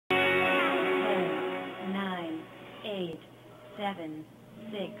7,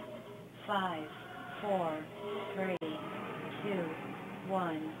 6, 5, 4, 3, 2,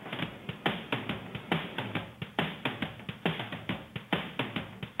 1.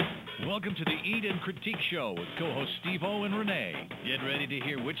 Welcome to the Eat and Critique Show with co-hosts Steve-O and Rene. Get ready to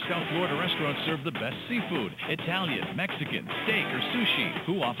hear which South Florida restaurants serve the best seafood, Italian, Mexican, steak, or sushi.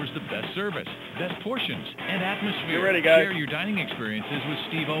 Who offers the best service, best portions, and atmosphere. Get ready, guys. Share your dining experiences with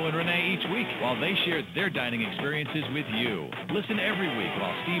Steve-O and Rene each week while they share their dining experiences with you. Listen every week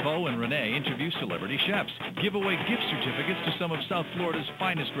while Steve-O and Rene interview celebrity chefs, give away gift certificates to some of South Florida's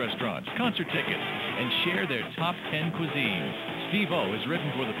finest restaurants, concert tickets, and share their top 10 cuisines. Steve-O has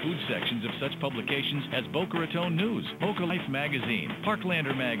written for the food sections of such publications as Boca Raton News, Boca Life Magazine,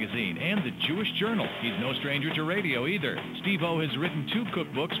 Parklander Magazine, and the Jewish Journal. He's no stranger to radio either. Steve-O has written 2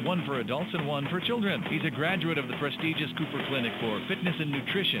 cookbooks, one for adults and one for children. He's a graduate of the prestigious Cooper Clinic for Fitness and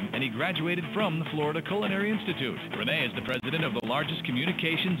Nutrition, and he graduated from the Florida Culinary Institute. Rene is the president of the largest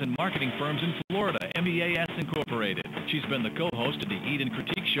communications and marketing firms in Florida, MEAS Incorporated. She's been the co-host of the Eat and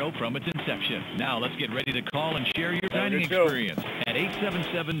Critique Show from its inception. Now let's get ready to call and share your dining experience at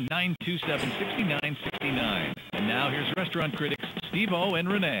 877-927-6969. And now here's restaurant critics Steve-O and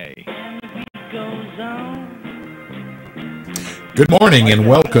Rene. Good morning and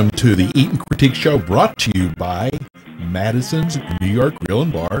welcome to the Eat and Critique Show, brought to you by Madison's New York Grill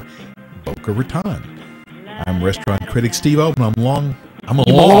and Bar, Boca Raton. I'm restaurant critic Steve-O, and I'm long. You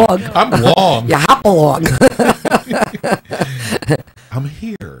hop along. I'm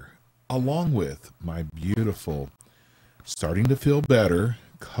here along with my beautiful, starting to feel better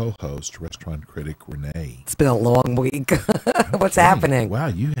co-host, restaurant critic Rene. It's been a long week. What's happening? Wow,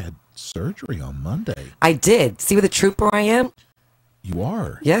 you had surgery on Monday. I did. See what a trooper I am? You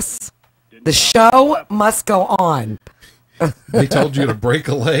are. Yes. The show must go on. They told you to break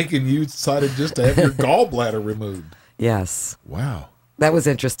a leg and you decided just to have your gallbladder removed. Yes. Wow. That was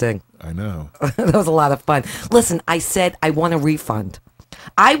interesting. I know. That was a lot of fun. Listen, I said I want a refund.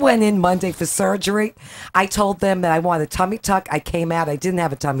 I went in Monday for surgery. I told them that I wanted a tummy tuck. I came out. I didn't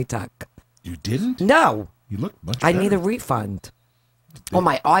have a tummy tuck. You didn't? No. You look much I better. need a refund. Well,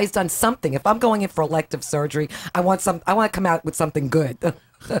 my eye's done something. If I'm going in for elective surgery, I want to come out with something good.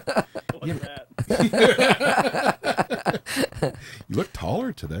 You look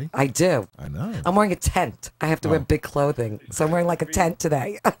taller today. I do. I know. I'm wearing a tent. I have to wear big clothing. So I'm wearing like a tent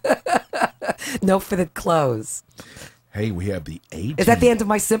today. No fitted clothes. Hey, we have the A team. Is that the end of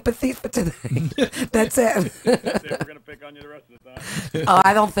my sympathy for today? That's it. We're going to pick on you the rest of the time. Oh,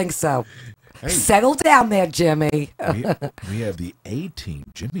 I don't think so. Hey. Settle down there, Jimmy. we have the A team.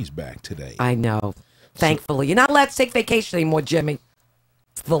 Jimmy's back today. I know. Thankfully. You're not allowed to take vacation anymore, Jimmy.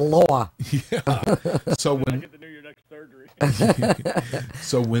 It's the law. Yeah. So I get to do your next surgery.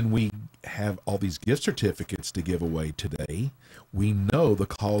 So when we have all these gift certificates to give away today, we know the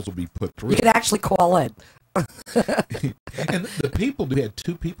calls will be put through. You can actually call in. And the people, we had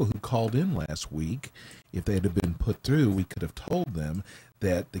 2 people who called in last week. If they had been put through, we could have told them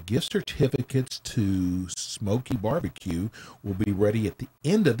that the gift certificates to Smoky Barbecue will be ready at the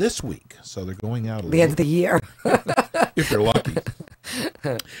end of this week. So they're going out The end of the year. if they're lucky.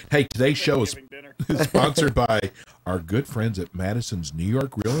 Hey, today's show is sponsored by our good friends at Madison's New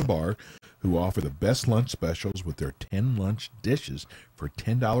York Grill and Bar, who offer the best lunch specials with their 10 lunch dishes for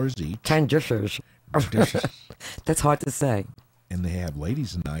 $10 each. 10 dishes. That's hard to say. And they have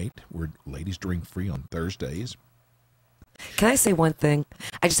ladies' night where ladies drink free on Thursdays. Can I say one thing?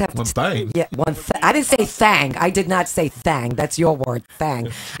 I just have One thing? Yeah, one thing. I didn't say thang. I did not say thang. That's your word,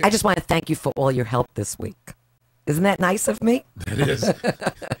 thang. I just want to thank you for all your help this week. Isn't that nice of me? That is.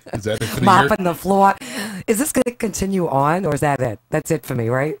 Is that it for the Mopping year? the floor. Is this going to continue on, or is that it? That's it for me,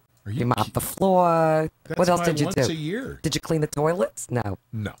 right? Are You mop the floor. That's What else my did you once do? a year. Did you clean the toilets? No.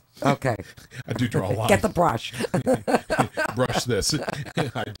 No. Okay. I do draw lines. Get the brush. Brush this.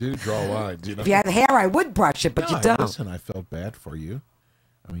 I do draw lines. You know? If you had hair, I would brush it, but No, you don't. Listen, I felt bad for you.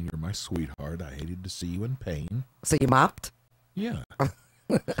 I mean, you're my sweetheart. I hated to see you in pain. So you mopped? Yeah.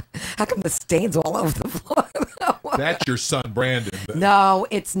 How come the stains all over the floor? That's your son, Brandon. No,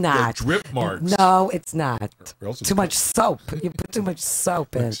 it's not. The drip marks. No, it's not. Or else it's Too much soap. You put too much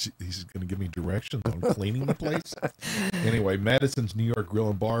soap in. He's going to give me directions on cleaning the place. Anyway, Madison's New York Grill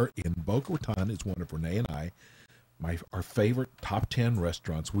and Bar in Boca Raton is one of Rene and I, our favorite top 10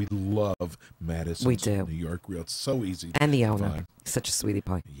 restaurants. We love Madison's We do. New York Grill. It's so easy. And the to owner. find. Such a sweetie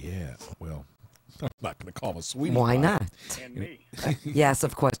pie. Yeah, well, I'm not going to call him a sweetie Why pie. not? And me. Yes,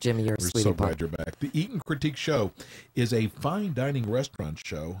 of course, Jimmy, you're a We're sweetie so pie. glad you're back. The Eat and Critique Show is a fine dining restaurant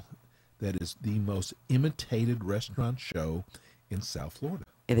show that is the most imitated restaurant show in South Florida.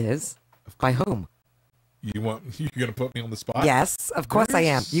 It is? By whom? You're gonna put me on the spot? Yes, of course I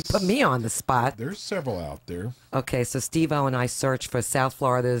am. You put me on the spot. There's several out there. Okay, so Steve-O and I search for South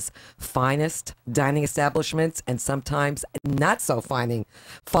Florida's finest dining establishments and sometimes not so fine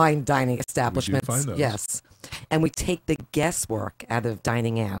dining establishments. find those. Yes. And we take the guesswork out of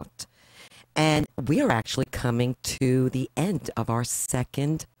dining out. And we are actually coming to the end of our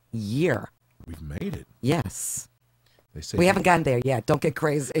second year. We've made it. Yes. They say We haven't gotten there yet. Don't get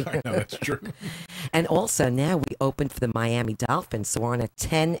crazy. I know, that's true. And also now we opened for the Miami Dolphins, so we're on at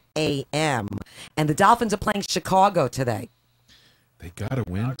 10 a.m. And the Dolphins are playing Chicago today. They got to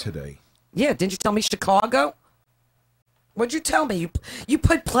win today. Yeah, didn't you tell me Chicago? What'd you tell me? You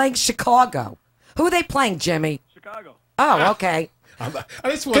put playing Chicago. Who are they playing, Jimmy? Chicago. Oh, okay. I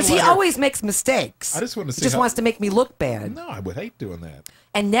just want Because to he always makes mistakes. I just want to see He just wants to make me look bad. No, I would hate doing that.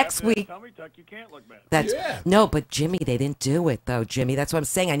 And next After that week, tummy tuck, you can't look bad. Yeah. No, but Jimmy, they didn't do it though, Jimmy. That's what I'm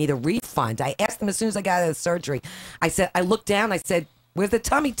saying. I need a refund. I asked them as soon as I got out of the surgery. I looked down. I said, "Where's the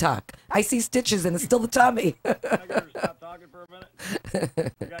tummy tuck?" I see stitches, and it's still the tummy. Can I get her to stop talking for a minute?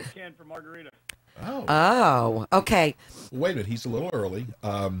 I got Ken from Margarita. Oh. Oh, okay. Wait a minute. He's a little early.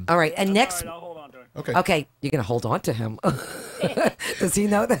 All right. And next, All right, I'll hold on to it. Okay. okay, you're gonna hold on to him. Does he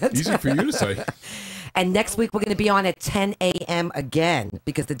know that? Easy for you to say. And next week, we're going to be on at 10 a.m. again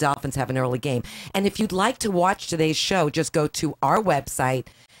because the Dolphins have an early game. And if you'd like to watch today's show, just go to our website,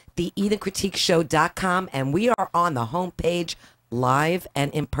 theeatandcritiqueshow.com, and we are on the homepage live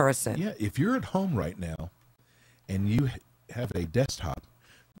and in person. Yeah, if you're at home right now and you have a desktop,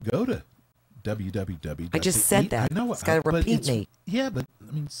 go to www. I just said that. I know. It's got to but repeat it's- me. Yeah, but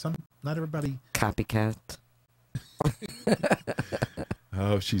I mean, not everybody. Copycat.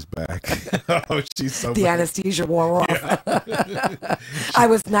 Oh, she's back. Oh, she's so The back. anesthesia wore off. I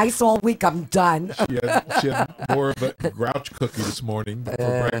was nice all week. I'm done. She had more of a grouch cookie this morning for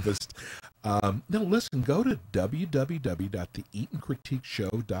breakfast. No, listen, go to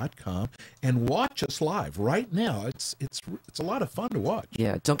www.theeatandcritiqueshow.com and watch us live right now. It's a lot of fun to watch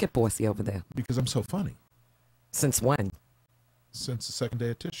Yeah, don't get bossy over there. because I'm so funny. Since when? Since the second day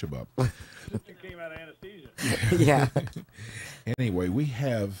of Tisha B'Av. Since you came out of anesthesia. Yeah. Anyway, we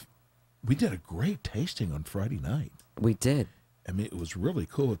did a great tasting on Friday night. We did. I mean, it was really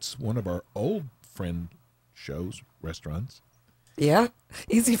cool. It's one of our old friend restaurants. Yeah.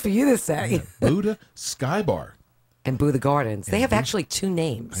 Easy for you to say. Buddah Sky Bar. And Buddah Gardens. They And have Buddah- actually two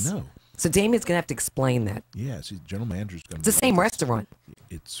names. I know. So Damien's going to have to explain that. Yeah, see, the general manager's going to. It's the same restaurant.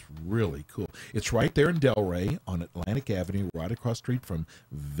 It's really cool. It's right there in Delray on Atlantic Avenue, right across the street from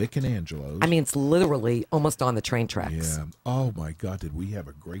Vic and Angelo's. I mean, it's literally almost on the train tracks. yeah. Oh my God, did we have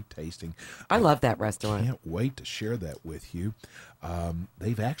a great tasting? I love that restaurant. Can't wait to share that with you.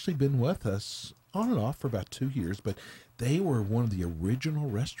 They've actually been with us on and off for about 2 years, but they were one of the original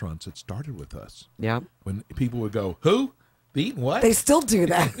restaurants that started with us. Yeah. When people would go, "Who? Eating what? They still do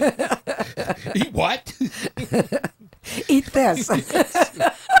that. Eat what?" Eat this.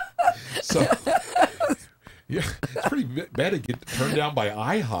 So, yeah, it's pretty bad to get turned down by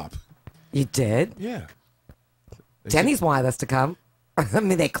IHOP. You did? Yeah. They Denny's wanted us to come. I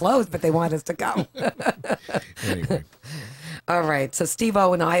mean, they closed, but they wanted us to come. said- anyway, All right. So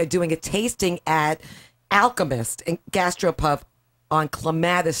Steve-O and I are doing a tasting at Alchemist and Gastropub on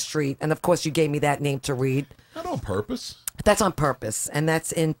Clematis Street. And of course, you gave me that name to read. not on purpose. That's on purpose. And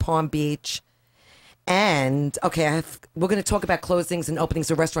that's in Palm Beach. And, okay, we're going to talk about closings and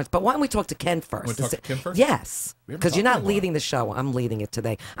openings of restaurants. But why don't we talk to Ken first? Want to talk to Ken first? Yes. We haven't Because you're talked in not a while. leading the show. I'm leading it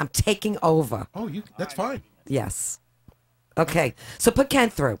today. I'm taking over. Oh, that's fine. Yes. Okay. So put Ken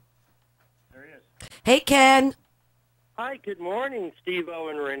through. There he is. Hey, Ken. Hi, good morning, Steve-O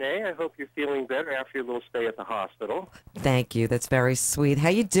and Rene. I hope you're feeling better after your little stay at the hospital. Thank you. That's very sweet. How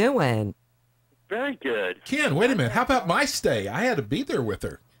you doing? Very good. Ken, wait a minute. How about my stay? I had to be there with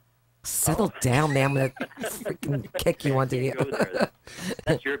her. Settle down, man. I'm going to freaking kick you under you. Go there.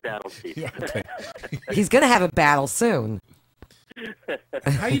 That's your battle, Steve. Yeah, okay. He's going to have a battle soon.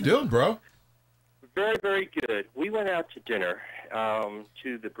 How you doing, bro? Very, very good. We went out to dinner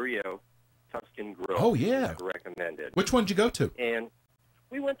to the Brio Tuscan Grill. Oh, yeah. Recommended. Which one did you go to? And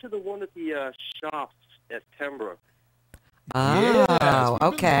we went to the one at the shops at Pembroke. Oh, Yes, we've been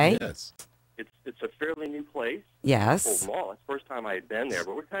okay. there, yes. It's a fairly new place. Yes. Old mall. It's the first time I had been there,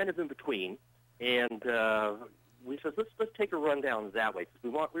 but we're kind of in between. And we said, let's take a run down that way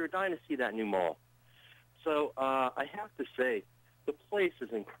because we were dying to see that new mall. So I have to say, the place is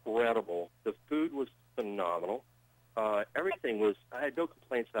incredible. The food was phenomenal. Everything was. I had no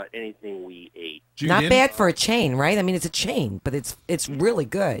complaints about anything we ate. Did you Not get in? bad for a chain, right? I mean, it's a chain, but it's really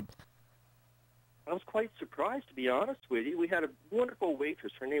good. I was quite surprised, to be honest with you. We had a wonderful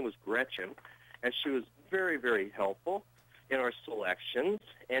waitress. Her name was Gretchen, and she was very, very helpful in our selections.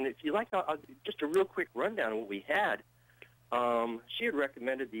 And if you like, just a real quick rundown of what we had. She had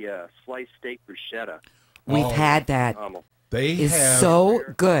recommended the sliced steak bruschetta. We've had that. They Is have so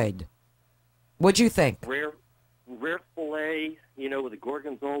good. What'd you think? Rare filet, with the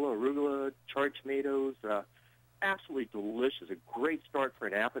gorgonzola, arugula, charred tomatoes. Absolutely delicious. A great start for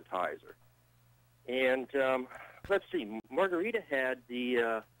an appetizer. And let's see, Margarita had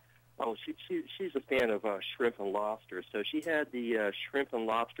the. She's a fan of shrimp and lobster, so she had the shrimp and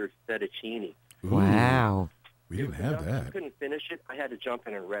lobster fettuccine. Wow. We didn't have I that. couldn't finish it. I had to jump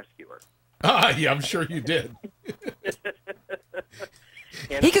in and rescue her. Yeah, I'm sure you did.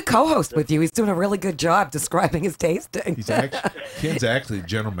 And He could co-host with you. He's doing a really good job describing his tasting. Ken's actually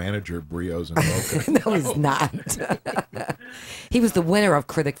general manager of Brios and Boca. No, he's not. He was the winner of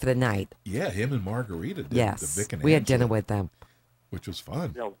Critic for the Night. Yeah, him and Margarita did Yes. the Vic and We had Angela, dinner with them. which was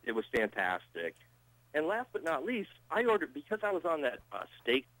fun. No, it was fantastic. And last but not least, I ordered, because I was on that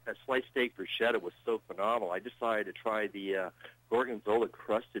sliced steak bruschetta was so phenomenal, I decided to try the gorgonzola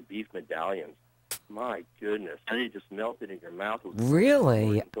crusted beef medallions. My goodness, they just melted in your mouth. With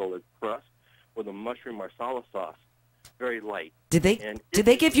Really? Gorgonzola crust with a mushroom marsala sauce. Very light. Did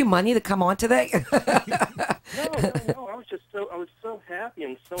they give you money to come on today? No. I was so happy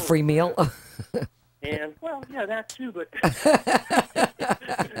and so Free meal? And well, yeah, that too. But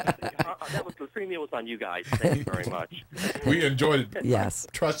that was the free meal was on you guys. Thank you very much. We enjoyed it. Yes.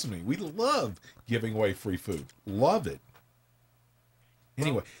 Trust me, we love giving away free food. Love it.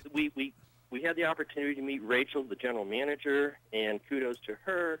 Anyway, we had the opportunity to meet Rachel, the general manager, and kudos to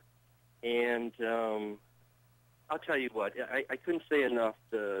her. And I'll tell you what, I couldn't say enough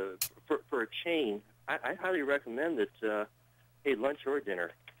for a chain. I highly recommend that. Hey, lunch or dinner.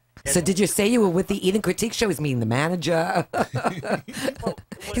 So did you say you were with the Eating Critique Show? He's meeting the manager.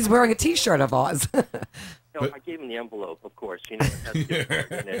 He's wearing a T-shirt of ours. No, I gave him the envelope, of course. It has a gift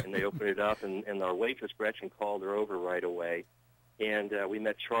card in it, and they opened it up, and our waitress, Gretchen, called her over right away. And we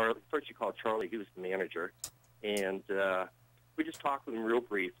met Charlie. First she called Charlie. He was the manager. And we just talked with him real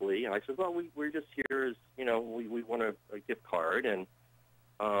briefly. And I said, well, we're just here as, we want a gift card. And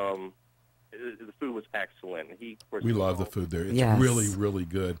the food was excellent. Of course, we love the food there. It's Yes. really, really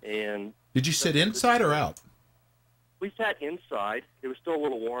good. And Did you sit inside or out? we sat inside. It was still a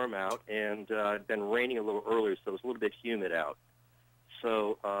little warm out, and it had been raining a little earlier, so it was a little bit humid out.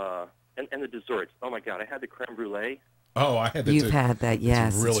 So, and the desserts. Oh, my God, I had the creme brulee. Oh, I had that You've too. had that,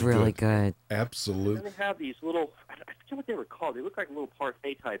 yes. It's really good. And Absolutely. they have these little, I forget what they were called. They look like a little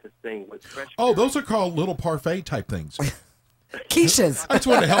parfait type of thing with fresh. Oh, those are called little parfait type things. Quiches. I just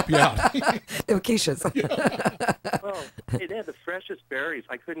wanted to help you out. They were quiches. Well, they had the freshest berries.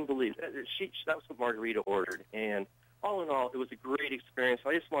 I couldn't believe it. That was what Margarita ordered. And all in all, it was a great experience.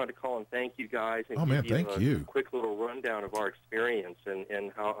 I just wanted to call and thank you guys and Oh, man, give thank a you. quick little rundown of our experience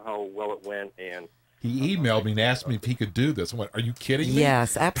and how well it went. And He emailed me and asked me if he could do this. I went, are you kidding me?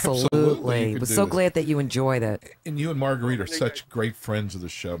 Yes, you absolutely. could We're do so this. glad that you enjoyed it. And you and Marguerite are such great friends of the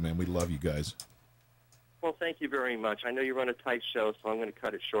show, man. We love you guys. well, thank you very much. I know you run a tight show, so I'm going to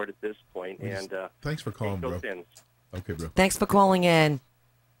cut it short at this point. And Thanks for calling, go bro. Fins. Okay, bro. Thanks for calling in.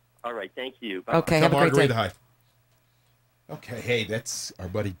 All right, thank you. Bye. Okay, Tell have a great Margarita day. hi. Okay, hey, that's our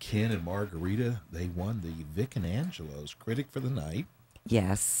buddy Ken and Margarita. They won the Vic and Angelo's Critic for the Night.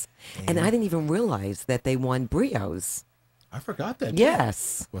 Yes. And I didn't even realize that they won Brios. I forgot that.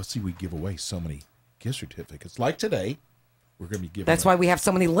 Yes. Well, see, we give away so many gift certificates. Like today, we're going to be giving That's why we have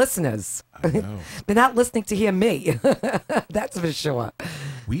so many listeners. I know. They're not listening to hear me. That's for sure.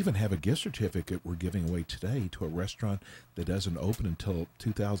 We even have a gift certificate we're giving away today to a restaurant that doesn't open until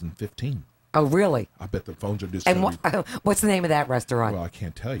 2015. Oh, really? I bet the phones are just And going to what's the name of that restaurant? Well, I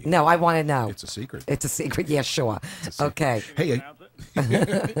can't tell you. No, I want to know. It's a secret. It's a secret. Yeah, sure. a secret. Okay. Hey,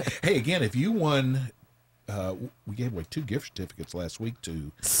 hey, again, if you won, we gave away 2 gift certificates last week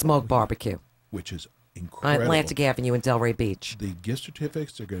to, Smoke barbecue which is on incredible. Atlantic Avenue in Delray Beach. The gift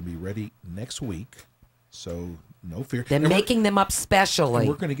certificates are going to be ready next week, so no fear. They're And we're- making them up and specially.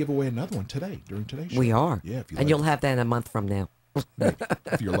 we're going to give away another one today during today's show. We are. Yeah, if you And like. you'll have that in a month from now.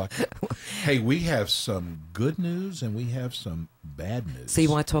 If you're lucky. Hey, we have some good news and we have some bad news. So you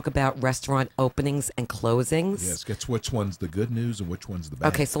want to talk about restaurant openings and closings? Yes, guess which one's the good news and which one's the bad.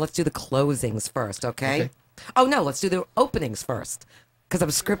 Okay, so let's do the closings first, okay? Okay. Oh, no, let's do the openings first because I'm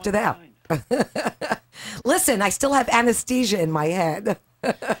scripted out. Listen, I still have anesthesia in my head.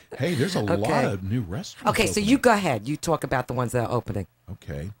 Hey, there's a lot Okay. of new restaurants. Okay, so opening. you go ahead. You talk about the ones that are opening.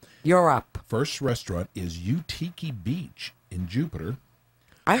 Okay. You're up. First restaurant is Utiki Beach in Jupiter.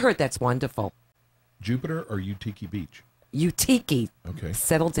 I heard that's wonderful. Jupiter or Utiki Beach? Utiki. Okay.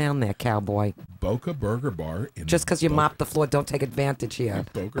 Settle down there, cowboy. Boca Burger Bar in Just because you Boca- mop the floor, don't take advantage here.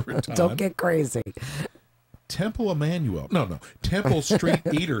 Boca Raton. Don't get crazy. Temple Emmanuel. No. Temple Street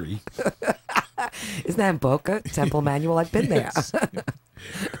Eatery. Isn't that in Boca? Temple Emmanuel, I've been Yes.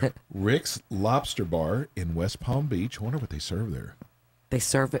 there. Rick's Lobster Bar in West Palm Beach. I wonder what they serve there. They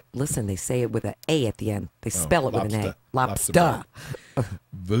serve it, listen, they say it with an A at the end. They spell it with an A. Lobster Lobster.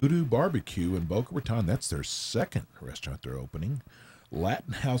 Voodoo Barbecue in Boca Raton. That's their second restaurant they're opening.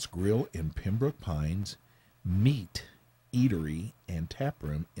 Latin House Grill in Pembroke Pines. Meat Eatery and Tap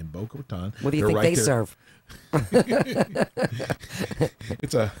Room in Boca Raton. What do you They're think they right there. serve?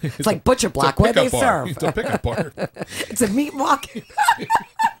 It's like Butcher Block. What do they pickup bar. serve? It's a pickup bar. It's a meat market.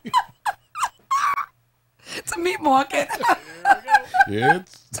 It's a meat market.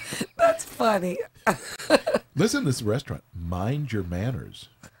 That's funny. Listen to this restaurant, Mind Your Manners.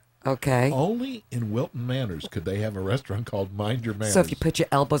 Okay. Only in Wilton Manors could they have a restaurant called Mind Your Manners. So if you put your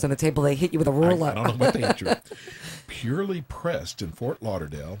elbows on the table, they hit you with a ruler. I don't know what they hit you. Purely Pressed in Fort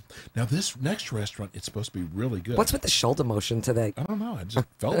Lauderdale. Now this next restaurant, it's supposed to be really good. What's with the shoulder motion today? I don't know. I just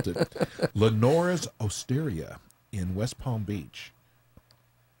felt it. Lenora's Osteria in West Palm Beach.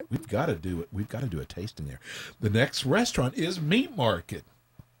 We've got to do it. We've got to do a tasting there. The next restaurant is Meat Market.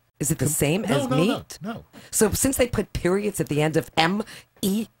 Is it the same as meat? No. So since they put periods at the end of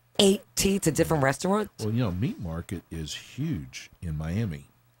MEAT to different restaurants? Well, Meat Market is huge in Miami.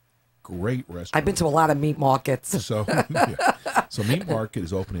 Great restaurant. I've been to a lot of meat markets. So, yeah. So Meat Market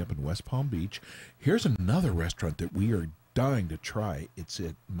is opening up in West Palm Beach. Here's another restaurant that we are dying to try. It's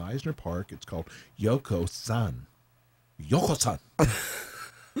at Meisner Park. It's called Yoko-san. Yoko-san.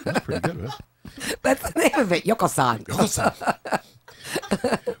 That's pretty good, right? That's the name of it, Yoko-san. Yoko-san.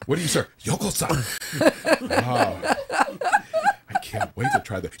 What do you serve? Yoko-san. Oh, I can't wait to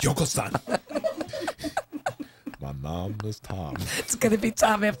try the Yoko-san. My name is Tom. It's going to be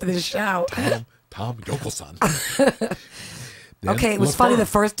Tom after the show. Tom Yoko-san. Okay, it was funny the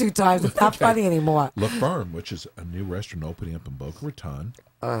first two times. It's not funny anymore. La Ferme, which is a new restaurant opening up in Boca Raton.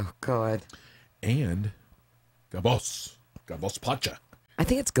 Oh, God. And Gabos Pacha. I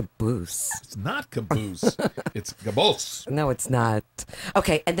think it's Caboose. It's not Caboose. It's Gabos. No, it's not.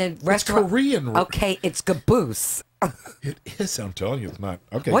 Okay, and then restaurant. It's Korean. Okay, it's Caboose. It is. I'm telling you, it's not.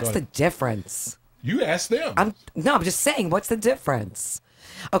 Okay. What's the difference? You ask them. I'm just saying. What's the difference?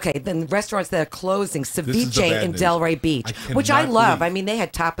 Okay, then restaurants that are closing, This is the Ceviche bad in news. Delray Beach, I which I cannot love. believe- I mean, they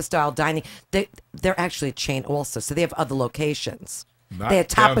had Tapa style dining. They're actually a chain also, so they have other locations. Not They had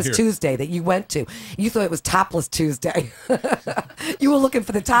down Tapas here. Tuesday that you went to. You thought it was Topless Tuesday. You were looking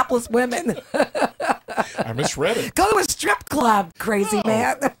for the topless women. I misread it. Go to a strip club, crazy No.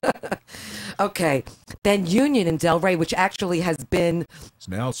 man. Okay, then Union in Delray, which actually has been It's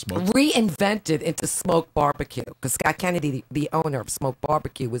now smoked. reinvented into Smoke Barbecue, because Scott Kennedy, the owner of Smoke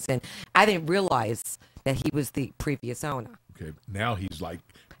Barbecue, was in. I didn't realize that he was the previous owner. Okay. Now he's like.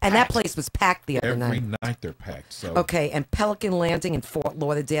 And that packed. place was packed the other Every night. night they're packed. So. Okay, and Pelican Landing in Fort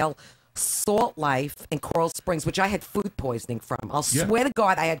Lauderdale, Salt Life in Coral Springs, which I had food poisoning from. I'll Yeah. swear to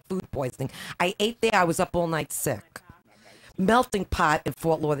God I had food poisoning. I ate there, I was up all night sick. Melting Pot in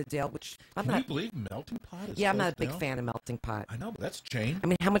Fort Lauderdale, which I'm Can you not. believe Melting Pot is Yeah, I'm not a closed big now? fan of Melting Pot. I know, but that's a chain. I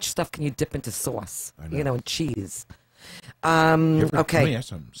mean, how much stuff can you dip into sauce? I know. You know, and cheese. You ever- Okay. Let me ask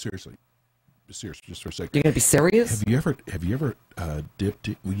something seriously. Serious, just for a second. You're gonna be serious? Have you ever dipped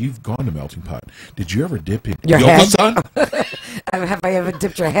it? Well, you've gone to Melting Pot. Did you ever dip in Your head? Yoko-san? Have I ever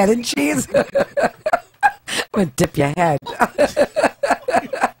dipped your head in cheese? I'm gonna dip your head.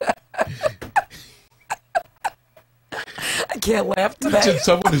 I can't laugh Imagine today.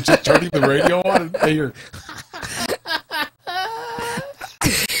 someone who's just turning the radio on and they hear,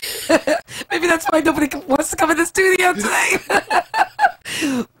 Maybe that's why nobody wants to come in the studio today.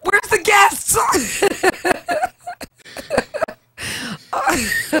 Where's the guests?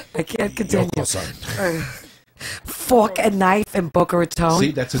 I can't continue. Yoko-san. Fork and knife in Boca Raton.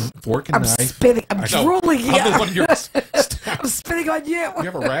 See, that's a fork and I'm knife. spitting. I'm I know. drooling here. I'm the one you're. I'm spitting on you. You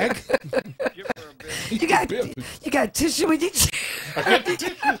have a rag? You got a tissue in your chair. I got the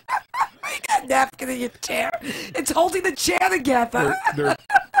tissue. You got a napkin in your chair. It's holding the chair together.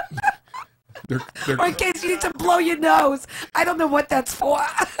 Or in case you need to blow your nose. I don't know what that's for.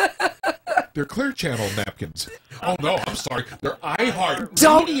 They're Clear Channel napkins. Oh no, I'm sorry. They're iHeart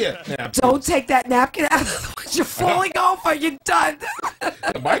Don't- Media napkins. Don't take that napkin out. You're falling over. You're done.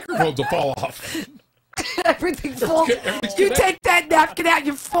 The microphones will fall off. Everything falls. everything's You connected. take that napkin out.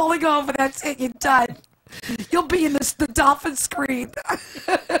 You're falling over. That's it. You're done. You'll be in the dolphin screen.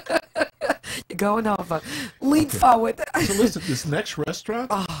 You're going over. Lean forward. So listen, this next restaurant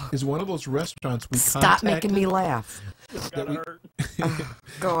is one of those restaurants we Stop contacted. making me laugh. that we,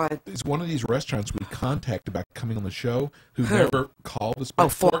 God. it's one of these restaurants we contacted about coming on the show who never called us back. Oh,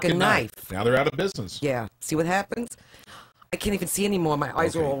 Fork and Knife. Now they're out of business. Yeah. See what happens? I can't even see anymore. My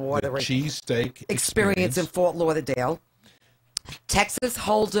eyes are all watery. Cheesesteak Experience in Fort Lauderdale. Texas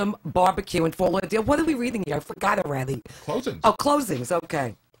Hold'em Barbecue in Fort Lauderdale. What are we reading here? I forgot already. Closings. Oh, closings.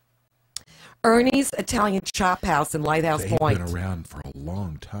 Okay. Ernie's Italian Chop House in Lighthouse Point. They've been around for a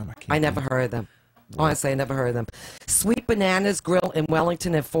long time. I never heard of them. Honestly, I never heard of them. Sweet Bananas Grill in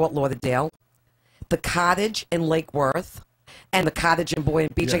Wellington and Fort Lauderdale. The Cottage in Lake Worth. And the Cottage in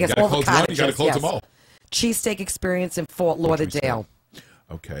Boynton Beach. I guess all the cottages. You got to close them all. Cheesesteak Experience in Fort Lauderdale.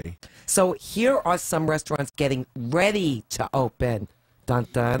 Okay. So here are some restaurants getting ready to open. Dun,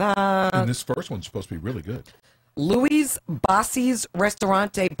 dun, dun. And this first one's supposed to be really good. Louis Bossi's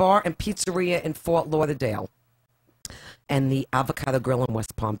Restaurante Bar and Pizzeria in Fort Lauderdale. And the Avocado Grill in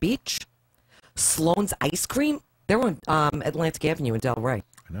West Palm Beach. Sloan's Ice Cream. They're on Atlantic Avenue in Delray.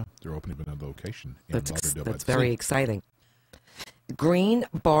 I know. They're opening another location in Lauderdale. That's very exciting. Green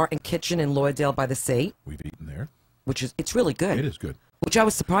Bar and Kitchen in Lauderdale by the Sea. We've eaten there. It's really good. It is good. Which I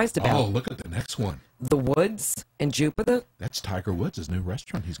was surprised about. Oh, look at the next one. The Woods in Jupiter. That's Tiger Woods' new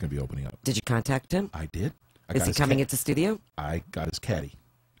restaurant he's going to be opening up. Did you contact him? I did. Is he coming into studio? I got his caddy.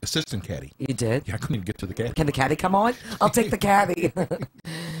 Assistant caddy. You did? Yeah, I couldn't even get to the caddy. Can the caddy come on? I'll take the caddy.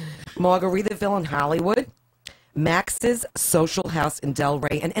 Margaritaville in Hollywood. Max's Social House in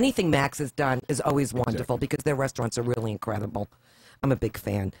Delray. And anything Max has done is always wonderful because their restaurants are really incredible. I'm a big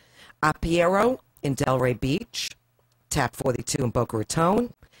fan. Apiero in Delray Beach. Tap 42 in Boca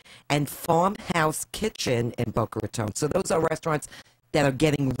Raton. And Farmhouse Kitchen in Boca Raton. So those are restaurants that are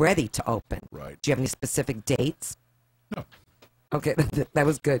getting ready to open. Right. Do you have any specific dates? No. Okay, that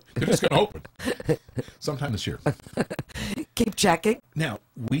was good. They're just going to open sometime this year. Keep checking. Now,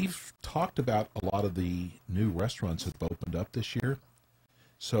 we've talked about a lot of the new restaurants that have opened up this year.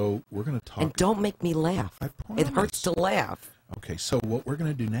 So we're going to talk. And don't make me laugh. I promise. It hurts to laugh. Okay, so what we're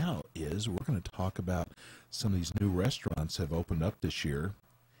going to do now is we're going to talk about some of these new restaurants that have opened up this year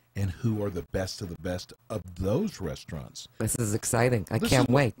and who are the best of those restaurants. This is exciting. I can't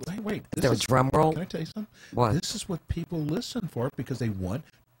wait. Wait. Is there a drum roll? Can I tell you something? What? This is what people listen for because they want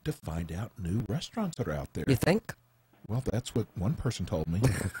to find out new restaurants that are out there. You think? Well, that's what one person told me.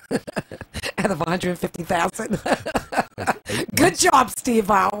 Out of 150,000? Good job,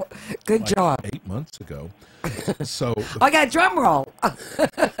 Steve-O. Good job. 8 months ago. So I got a drum roll.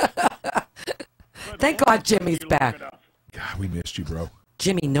 Thank God Jimmy's back. God, we missed you, bro.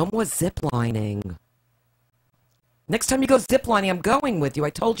 Jimmy, no more ziplining. Next time you go ziplining, I'm going with you.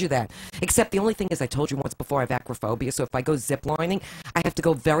 I told you that. Except the only thing is I told you once before I have acrophobia, so if I go ziplining, I have to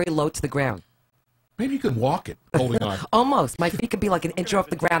go very low to the ground. Maybe you can walk it, holding on. Almost. My feet could be like an inch off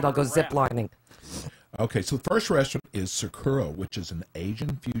the ground. I'll go ziplining. Okay, so the first restaurant is Sakura, which is an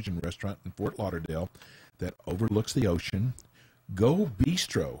Asian fusion restaurant in Fort Lauderdale that overlooks the ocean. Go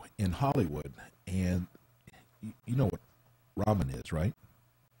Bistro in Hollywood. And you know what ramen is, right?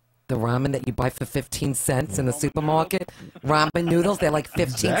 The ramen that you buy for 15 cents in the supermarket. Ramen noodles, they're like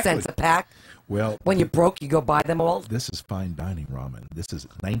 15 cents a pack. Well, when you're broke, you go buy them all. This is fine dining ramen. This is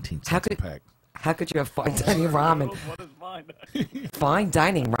 19 cents a pack. How could you have fine dining ramen? What is mine? Fine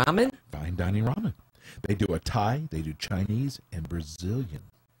dining ramen? Fine dining ramen. They do a Thai, they do Chinese, and Brazilian.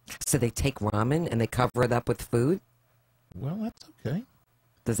 So they take ramen and they cover it up with food? Well, that's okay.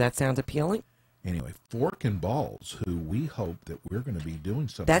 Does that sound appealing? Anyway, Fork and Balls, who we hope that we're going to be doing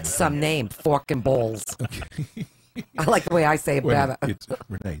something. That's some name, Fork and Balls. Okay. I like the way I say it better.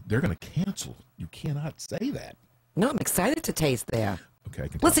 Renee, they're going to cancel. You cannot say that. No, I'm excited to taste there. Okay.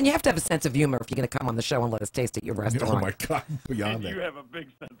 Listen, you have to have a sense of humor if you're going to come on the show and let us taste at your restaurant. Oh, my God. Beyond that. You have a big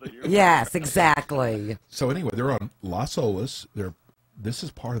sense of humor. Yes, exactly. So anyway, they're on Las Olas. This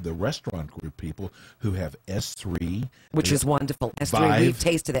is part of the restaurant group people who have S3. Which is wonderful. S3, we've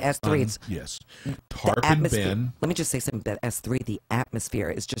tasted the S3. Yes. Tarpon Bend. Let me just say something about S3. The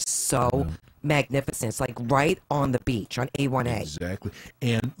atmosphere is just so magnificent. It's like right on the beach, on A1A. Exactly.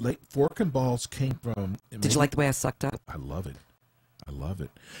 And Fork and Balls came from... Did you like the way I sucked up? I love it. I love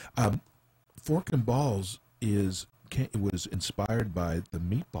it. Fork and Balls was inspired by the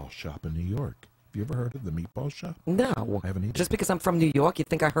meatball shop in New York. Have you ever heard of the meatball shop? No. I haven't either. Just because I'm from New York, you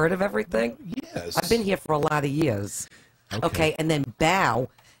think I heard of everything? Yes. I've been here for a lot of years. Okay, and then Bao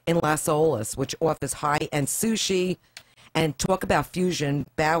in Las Olas, which offers high-end sushi. And talk about fusion.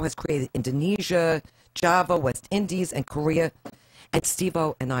 Bao has created Indonesia, Java, West Indies, and Korea. And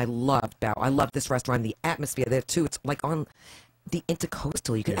Steve-O and I loved Bao. I love this restaurant. The atmosphere there, too. It's like on the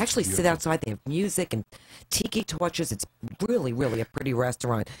Intercoastal. You can actually sit outside. They have music and tiki torches. It's really, really a pretty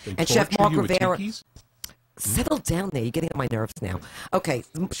restaurant. And Chef Mark Rivera. Settle down there. You're getting on my nerves now. Okay,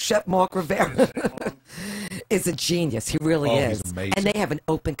 Chef Mark Rivera is a genius. He really is. He's amazing. And they have an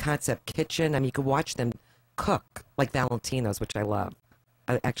open concept kitchen. I mean, you can watch them cook like Valentino's, which I love.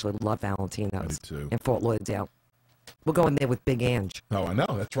 I actually love Valentino's too. in Fort Lauderdale. We'll go in there with Big Ange. Oh, I know.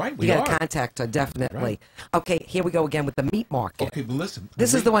 That's right. You got to contact her, definitely. Right. Okay, here we go again with the meat market. Okay, but listen.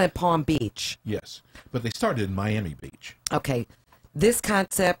 This is the one in Palm Beach. Yes, but they started in Miami Beach. Okay. This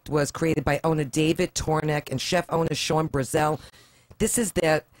concept was created by owner David Tornek and chef owner Sean Brazel. This is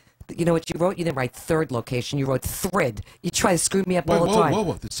their, you know what you wrote? You didn't write third location. You wrote thrid. You try to screw me up all the time.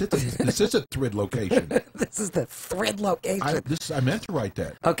 Whoa. This is a thrid location. This is the thrid location. I meant to write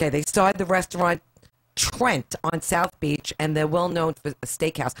that. Okay, they started the restaurant Trent on South Beach, and they're well known for a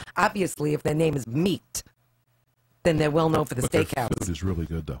steakhouse. Obviously, if their name is Meat, then they're well known for the steakhouse. Their food is really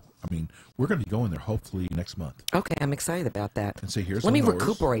good, though. I mean, we're going to be going there hopefully next month. Okay, I'm excited about that. And see, here's Let me Lenora's.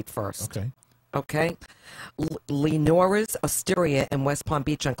 recuperate first. Okay. Okay. Lenora's Osteria in West Palm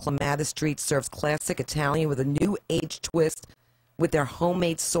Beach on Clematis Street serves classic Italian with a new age twist with their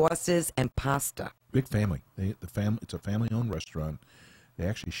homemade sauces and pasta. Big family. It's a family-owned restaurant. They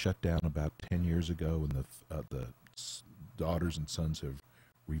actually shut down about 10 years ago, and the daughters and sons have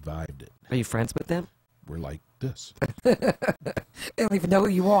revived it. Are you friends with them? We're like this. They don't even know who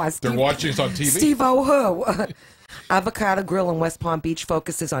you are. They're watching us on TV. Steve-O who? Avocado Grill in West Palm Beach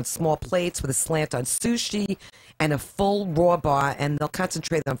focuses on small plates with a slant on sushi and a full raw bar, and they'll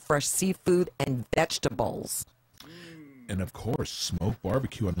concentrate on fresh seafood and vegetables. And, of course, smoked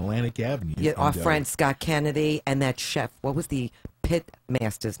barbecue on Atlantic Avenue. Yeah, our friend Scott Kennedy and that chef, what was the pit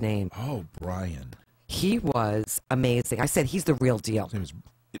master's name? Oh, Brian. He was amazing. I said he's the real deal. His name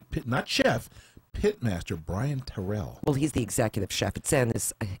is not chef, pitmaster Brian Terrell. Well, he's the executive chef. It's in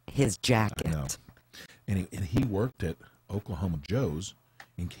his jacket. I know. And he worked at Oklahoma Joe's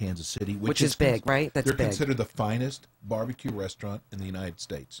in Kansas City, which is big, right? That's they're big. considered the finest barbecue restaurant in the United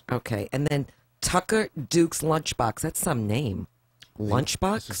States. Okay, and then Tucker Duke's Lunchbox. That's some name.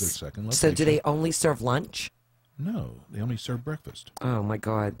 Lunchbox? This is their second location. So do they only serve lunch? No, they only serve breakfast. Oh, my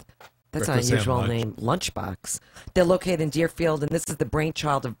God. That's Breakfast an and unusual lunch. name. Lunchbox. They're located in Deerfield, and this is the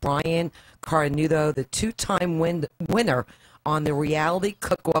brainchild of Brian Caranudo, the two-time winner on the reality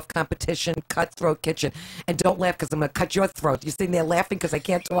cook-off competition, Cutthroat Kitchen. And don't laugh, because I'm going to cut your throat. You're sitting there laughing because I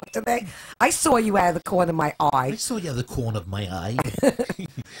can't talk today? I saw you out of the corner of my eye. I saw you out of the corner of my eye. I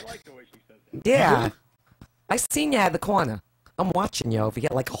like the way she says it. Yeah. I seen you out of the corner. I'm watching you over here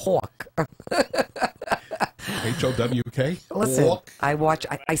like a hawk. H-O-W-K? Listen, Walk. I watch.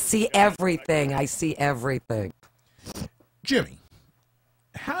 I see everything. I see everything. Jimmy,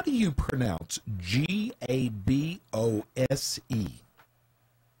 how do you pronounce Gabose?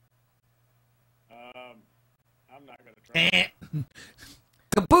 I'm not going to try.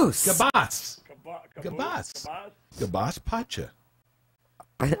 Caboose. Gabas. Gabas. Gabas. Gabas Pacha.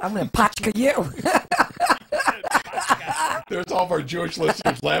 I'm going to pachka you. There's all of our Jewish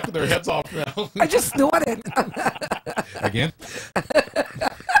listeners laughing their heads off now. I just snorted. Again?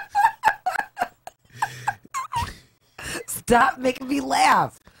 Stop making me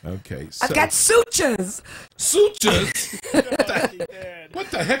laugh. Okay. So, I've got sutures. sutures? What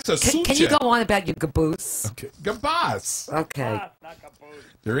the heck's a suture? Can you go on about your caboose? Okay. Gabas. Okay. Not Gabos.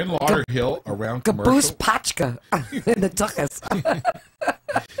 They're in Lauderhill around Caboose commercial. pachka in the tuchus.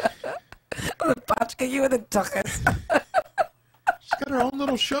 The pachka you in the tuchus. She's got her own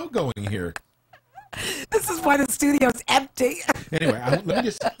little show going here. This is why the studio's empty. Anyway, let me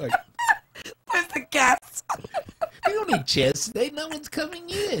just... Where's the guests? we don't need chairs today. No one's coming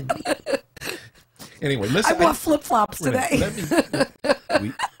in. Anyway, listen. I wore flip-flops Renee, today.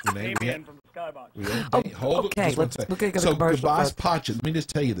 Renee, Damien from the Skybox. hold okay, just one let's- sec. we're gonna go to So commercial Gabas first. Pacha, let me just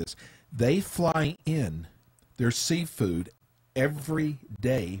tell you this. They fly in their seafood every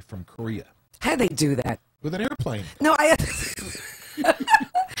day from Korea How do they do that? with an airplane. No,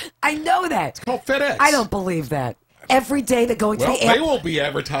 I know that. Called FedEx. I don't believe that. Every day they're going Well, to the they airport. won't be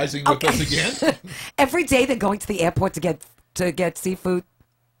advertising with us again. Every day they're going to the airport to get seafood.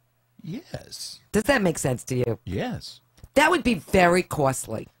 Yes. Does that make sense to you? Yes. That would be very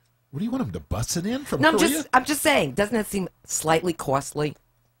costly. What do you want them to bus it in from No, Korea? I'm just saying. Doesn't that seem slightly costly?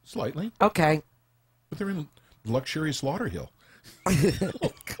 Slightly. Okay. But they're in luxurious Lauderhill.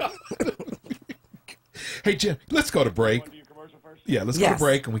 Oh, God. Hey, Jim, let's go to break. Want to do your commercial first? Yeah, let's go Yes. to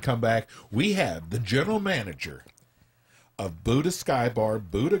break, and we come back. We have the general manager of Buddah Sky Bar,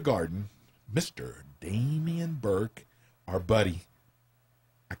 Buddah Garden, Mr. Damian Burke, our buddy.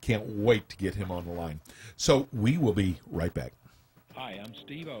 I can't wait to get him on the line. So we will be right back. Hi, I'm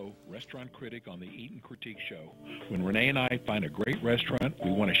Steve O, restaurant critic on the Eat and Critique Show. When Rene and I find a great restaurant,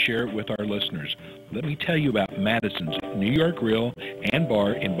 we want to share it with our listeners. Let me tell you about Madison's New York Grill and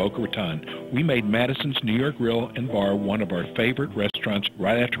Bar in Boca Raton. We made Madison's New York Grill and Bar one of our favorite restaurants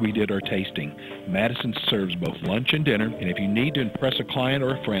right after we did our tasting. Madison's serves both lunch and dinner, and if you need to impress a client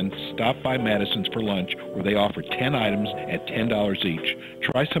or a friend, stop by Madison's for lunch, where they offer 10 items at $10 each.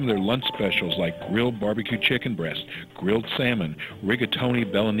 Try some of their lunch specials like grilled barbecue chicken breast, grilled salmon, rigatoni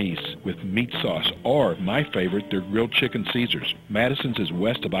Bolognese with meat sauce, or, my favorite, their grilled chicken Caesars. Madison's is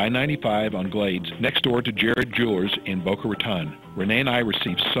west of I-95 on Glades, next door to Jared Jewelers in Boca Raton. Renee and I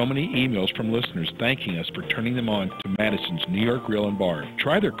received so many emails from listeners thanking us for turning them on to Madison's New York Grill and Bar.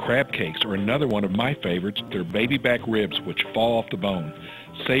 Try their crab cakes or another one of my favorites, their baby back ribs, which fall off the bone.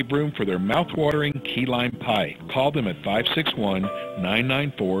 Save room for their mouth-watering key lime pie. Call them at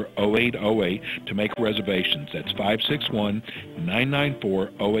 561-994-0808 to make reservations. That's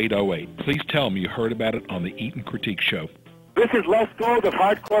 561-994-0808. Please tell them you heard about it on the Eat and Critique Show. This is Les Gold of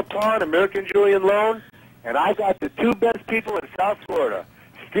Hardcore Pawn, American Julian Loan, and I got the two best people in South Florida,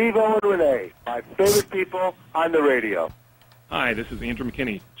 Steve O and Rene, my favorite people on the radio. Hi, this is Andrew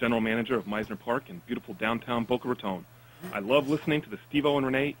McKinney, General Manager of Meisner Park in beautiful downtown Boca Raton. I love listening to the Steve O and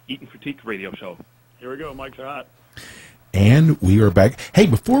Rene Eat and Critique radio show. Here we go. Mics are hot. And we are back. Hey,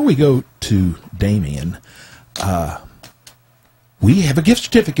 before we go to Damien, we have a gift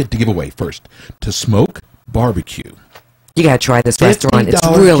certificate to give away first to Smoke Barbecue. You got to try this restaurant. It's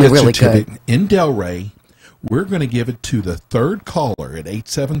 $50 really, gift really good. In Delray. We're going to give it to the third caller at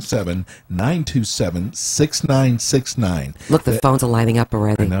 877-927-6969. Look, the phones are lining up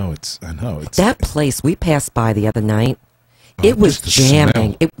already. I know. It's that place we passed by the other night. It was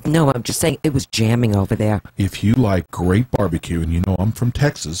jamming. I'm just saying it was jamming over there. If you like great barbecue, and you know I'm from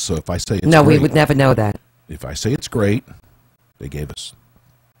Texas, so if I say it's no, great, we would never know that. If I say it's great, they gave us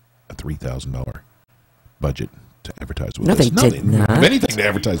a $3,000 budget to advertise with us. They did not. Have anything to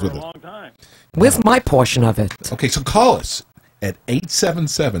advertise with us. Where's my portion of it? Okay, so call us at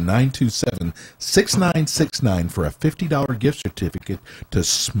 877-927-6969 for a $50 gift certificate to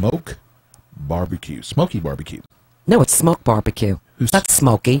Smoke Barbecue. Smoky Barbecue. No, it's Smoke Barbecue. Not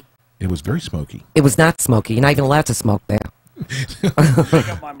smoky. It was very smoky. It was not smoky. You're not even allowed to smoke there. Make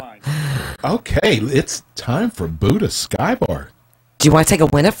up my mind. Okay, it's time for Buddah Sky Bar. Do you want to take a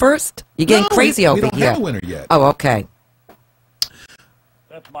winner first? You're getting crazy over we don't here. have a winner yet. Oh, okay.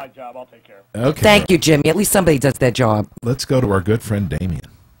 That's my job. I'll take care of it. Okay. Thank you, Jimmy. At least somebody does their job. Let's go to our good friend Damien.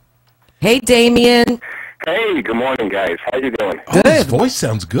 Hey, Damien. Hey, good morning, guys. How you doing? Oh, his voice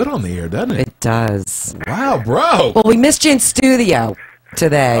sounds good on the air, doesn't it? It does. Wow, bro. Well, we missed you in studio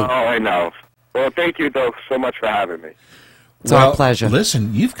today. Oh, I know. Well, thank you, though, so much for having me. It's our pleasure.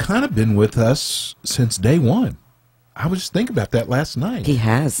 Listen, you've kind of been with us since day one. I was just thinking about that last night. He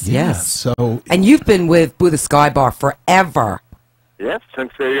has, Yeah, yes. So, and you've been with Buddah Sky Bar forever. Yes,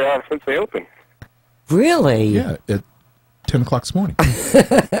 since they opened. Really? yeah, at 10 o'clock this morning.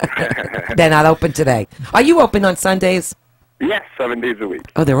 They're not open today. Are you open on Sundays? Yes, 7 days a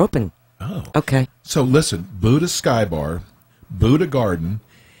week. Oh, they're open. Oh. Okay. So listen, Buddah Sky Bar, Buddah Garden,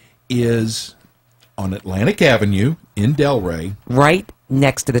 is on Atlantic Avenue in Delray. Right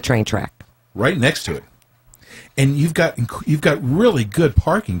next to the train track. Right next to it. And you've got really good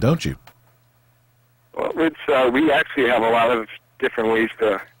parking, don't you? Well, we actually have a lot of different ways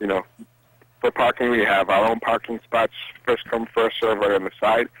to, for parking. We have our own parking spots, first come, first serve right on the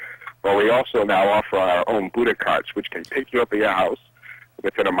side. But we also now offer our own Buddah carts, which can pick you up at your house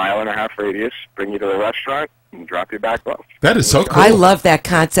within a 1.5 mile radius, bring you to the restaurant, and drop you back off. That is so cool. I love that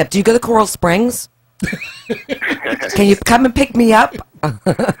concept. Do you go to Coral Springs? Can you come and pick me up?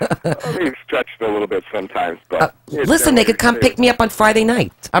 We've stretched a little bit sometimes, but listen, they could come pick me up on Friday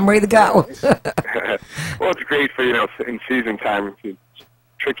night. I'm ready to go. Well, it's great for in season time. It's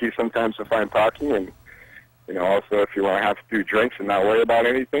tricky sometimes to find parking, and also if you want to have to do drinks and not worry about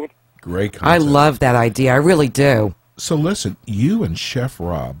anything. Great concept. I love that idea. I really do. So listen, you and Chef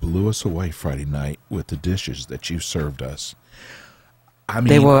Rob blew us away Friday night with the dishes that you served us. I mean,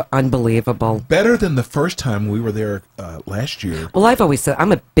 They were unbelievable. better than the first time we were there last year. Well, I've always said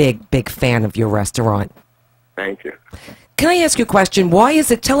I'm a big, big fan of your restaurant. Thank you. Can I ask you a question?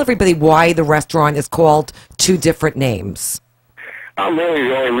 Tell everybody why the restaurant is called two different names. Really,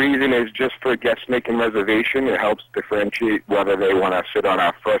 the only reason is just for guests making reservation. It helps differentiate whether they want to sit on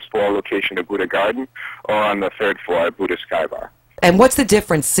our first floor location at Buddah Garden or on the third floor at Buddah Sky Bar. And what's the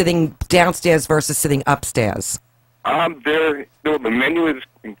difference sitting downstairs versus sitting upstairs? The menu is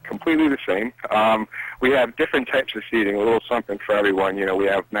completely the same. We have different types of seating, a little something for everyone. We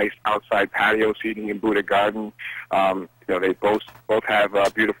have nice outside patio seating in Buddah Garden. they both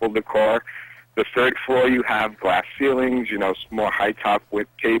have beautiful decor. The third floor, you have glass ceilings, more high top with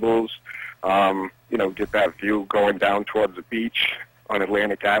tables. Get that view going down towards the beach on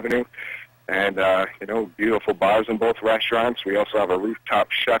Atlantic Avenue. And, beautiful bars in both restaurants. We also have a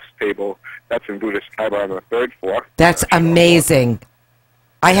rooftop chef's table. That's in Buddah Sky Bar on the third floor. That's amazing.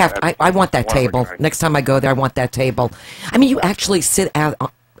 I want that table. Next time I go there, I want that table. I mean, you actually sit out.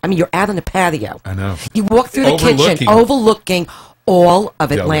 You're out on the patio. I know. You walk through the kitchen, overlooking all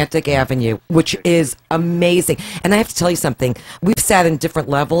of Atlantic Avenue, which is amazing. And I have to tell you something. We've sat in different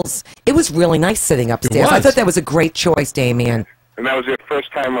levels. It was really nice sitting upstairs. I thought that was a great choice, Damien. And that was your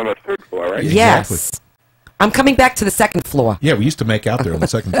first time on the third floor, right? Yes. Exactly. I'm coming back to the second floor. Yeah, we used to make out there on the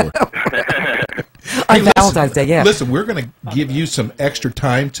second floor. On Valentine's Day, yeah. Listen, we're going to give you some extra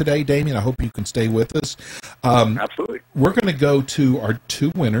time today, Damien. I hope you can stay with us. Absolutely. We're going to go to our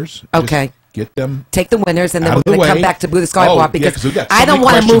two winners. Okay. Just get them. Take the winners, and then out we're of the going to come way. back to Buddah Sky Oh, Bar yeah, because 'cause we've got so I don't many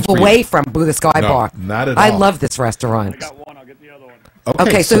want to move questions for away you. from Buddah Sky No, Bar. not at I all. love this restaurant. I got one. I'll get the other one.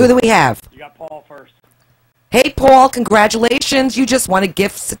 Okay, so who do we have? You got Paul first. Hey, Paul, congratulations. You just won a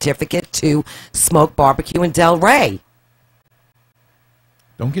gift certificate to Smoke Barbecue in Del Rey.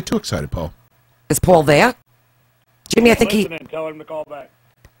 Don't get too excited, Paul. Is Paul there? Jimmy, I think Listen and tell him to call back.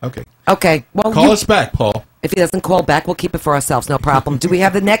 Okay. Okay, well, Call us back, Paul. if he doesn't call back, we'll keep it for ourselves, no problem. Do we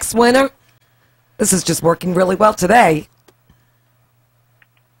have the next winner? This is just working really well today.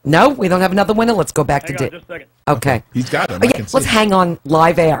 No, we don't have another winner. Let's go back Hang to on just a second. Okay. He's got him. Oh, I yeah, can see let's it. hang on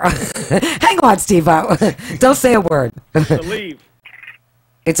live air. Hang on, Steve-O. Don't say a word. To leave.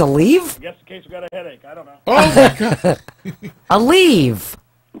 It's a leave? Just in case we got a headache. I don't know. Oh, my God. A leave.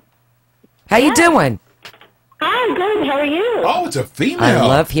 How you doing? Hi, good. How are you? Oh, it's a female. I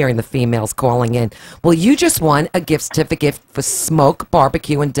love hearing the females calling in. Well, you just won a gift certificate for Smoke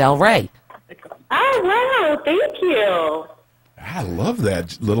Barbecue in Del Rey. Oh, wow. Thank you. I love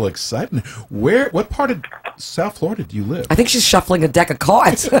that little excitement. What part of South Florida do you live? I think she's shuffling a deck of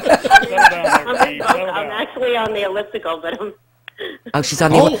cards. Settle down there, Steve. Settle I'm down. actually on the elliptical, but I'm... Oh, she's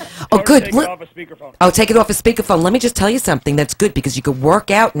on the... Oh, good. Take it off a speakerphone. Oh, take it off a speakerphone. Let me just tell you something that's good because you could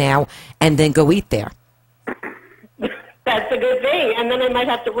work out now and then go eat there. That's a good thing. And then I might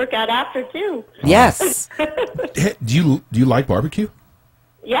have to work out after, too. Yes. Hey, do you like barbecue?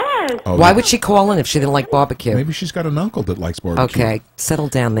 Yes. Oh, Why would she call in if she didn't like barbecue? Maybe she's got an uncle that likes barbecue. Okay, settle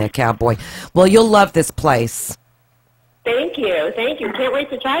down there, cowboy. Well, you'll love this place. Thank you. Thank you. Can't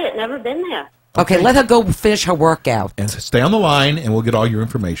wait to try it. Never been there. Okay, let her go finish her workout. And stay on the line, and we'll get all your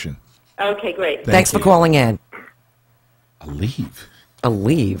information. Okay, great. Thanks for calling in. A leave. A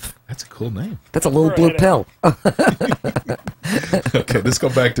leave. That's a cool name. That's a little blue pill. Okay, let's go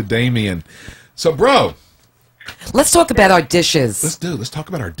back to Damien. So, bro, Let's talk about our dishes. let's talk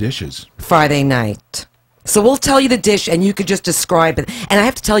about our dishes. Friday night. So we'll tell you the dish, and you could just describe it. And I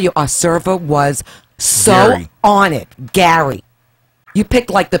have to tell you, our server was so Gary. on it. Gary. You picked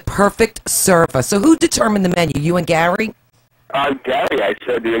like the perfect server. So who determined the menu? You and Gary? Gary, I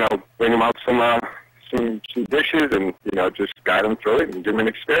said, bring him out some dishes and, just guide him through it and give him an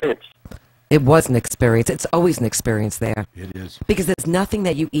experience. It was an experience. It's always an experience there. It is. Because there's nothing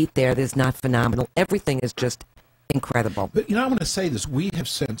that you eat there that is not phenomenal. Everything is just incredible. But, I want to say this. We have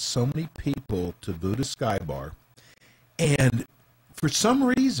sent so many people to Buddah Sky Bar, and for some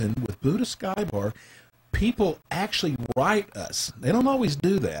reason, with Buddah Sky Bar, people actually write us. They don't always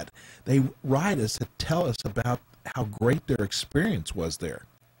do that. They write us to tell us about how great their experience was there.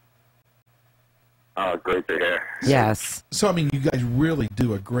 Oh, great to hear. Yes. So, you guys really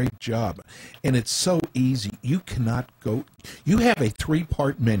do a great job. And it's so easy. You cannot go... You have a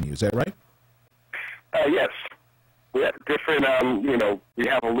 3-part menu, is that right? Yes. We have different, we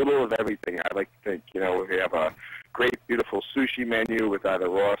have a little of everything. I like to think, we have a great, beautiful sushi menu with either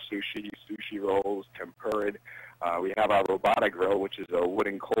raw sushi, sushi rolls, tempura. We have our robotic grill, which is a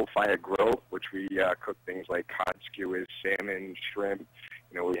wooden coal-fired grill, which we cook things like cod skewers, salmon, shrimp.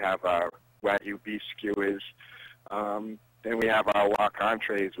 We have our Wagyu beef skewers. Then we have our wok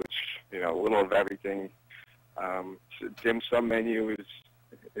entrees, which, a little of everything. Dim sum menu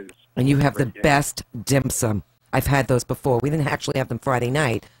is And you have the great. best dim sum. I've had those before. We didn't actually have them Friday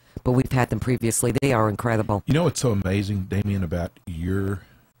night, but we've had them previously. They are incredible. You know what's so amazing, Damien, about your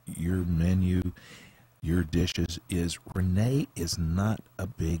menu, your dishes, is Rene is not a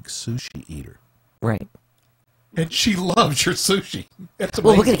big sushi eater. Right. And she loves your sushi. That's amazing.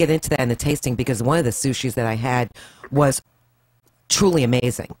 Well, we're going to get into that in the tasting because one of the sushis that I had was truly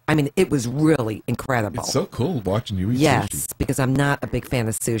amazing. It was really incredible. It's so cool watching you eat Yes, sushi. because I'm not a big fan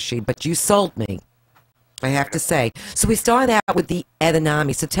of sushi, but you sold me. I have to say. So we started out with the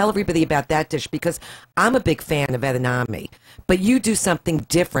edamame. So tell everybody about that dish, because I'm a big fan of edamame. But you do something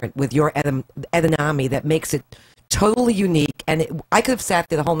different with your edamame that makes it totally unique. And I could have sat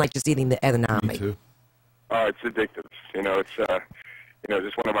there the whole night just eating the edamame. Me too. Oh, it's addictive. It's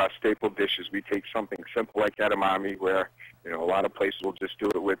just one of our staple dishes. We take something simple like edamame, where a lot of places will just do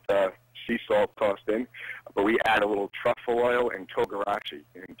it with sea salt tossed in, but we add a little truffle oil and togarashi.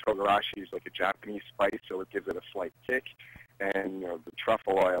 And togarashi is like a Japanese spice, so it gives it a slight kick. And the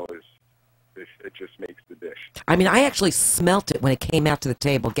truffle oil it just makes the dish. I mean, I actually smelt it when it came out to the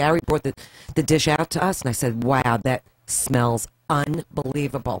table. Gary brought the dish out to us, and I said, "Wow, that smells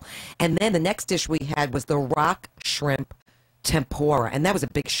unbelievable." And then the next dish we had was the rock shrimp tempura, and that was a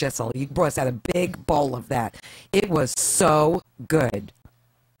big shizzle. You brought us out a big bowl of that. It was so good.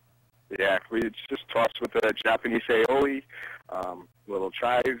 Yeah, we just tossed with the Japanese aioli, little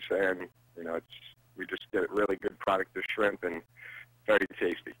chives, and we just get a really good product of shrimp and very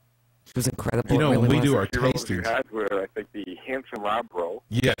tasty. It was incredible. When really we was. do our Rolls tastings, we had were, I think, the Handsome Rob roll.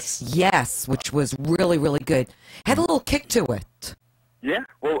 Yes, which was really, really good. Had a little kick to it. Yeah,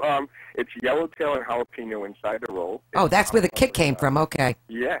 well, it's yellowtail and jalapeno inside the roll. Oh, that's where the kick came from. Okay.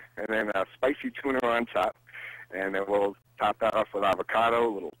 Yeah, and then spicy tuna on top, and then we'll top that off with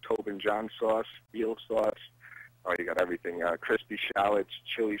avocado, a little Tobin John sauce, eel sauce. Oh, you got everything: crispy shallots,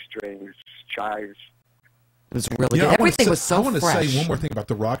 chili strings, chives. It was really good. Everything was so fresh. I want to say one more thing about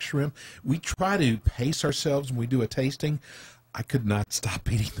the rock shrimp. We try to pace ourselves when we do a tasting. I could not stop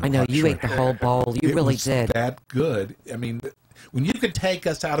eating the rock shrimp. I know, you ate the whole bowl. You really did. It was that good. I mean, when you can take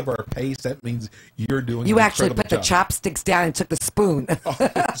us out of our pace, that means you're doing You an actually put the job. chopsticks down and took the spoon. Oh,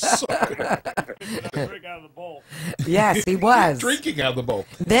 it's so good. Drink out of the bowl. Yes, he was. Drinking out of the bowl.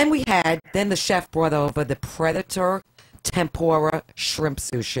 Then the chef brought over the Predator tempura shrimp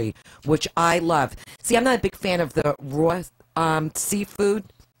sushi, which I love. See, I'm not a big fan of the raw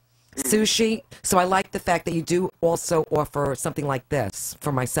seafood sushi, so I like the fact that you do also offer something like this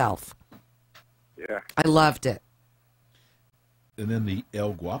for myself. Yeah. I loved it. And then the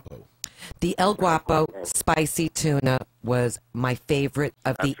El Guapo. The El Guapo spicy tuna was my favorite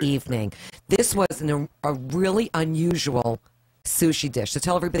of the evening. This was a really unusual sushi dish. So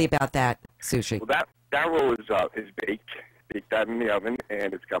tell everybody about that sushi. Well, that roll is baked that in the oven,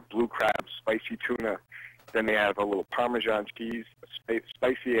 and it's got blue crab, spicy tuna. Then they have a little Parmesan cheese,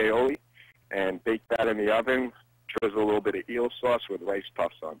 spicy aioli, and bake that in the oven. Drizzle a little bit of eel sauce with rice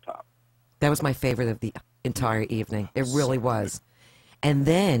puffs on top. That was my favorite of the entire evening. It really was. And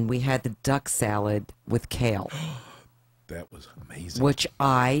then we had the duck salad with kale. That was amazing. Which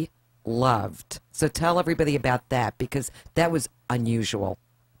I loved. So tell everybody about that, because that was unusual.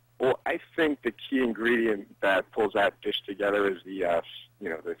 Well, I think the key ingredient that pulls that dish together is the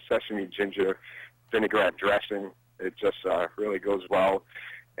sesame ginger vinaigrette dressing. It just really goes well.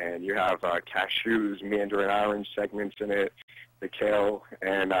 And you have cashews, mandarin orange segments in it, the kale,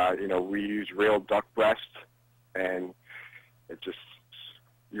 and we use real duck breast, and it's a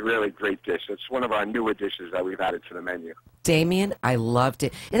really great dish. It's one of our newer dishes that we've added to the menu. Damien, I loved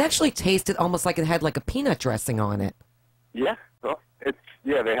it. It actually tasted almost like it had like a peanut dressing on it. Yeah, well,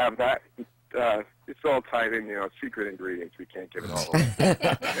 they have that. It's all tied in, secret ingredients. We can't give it all away.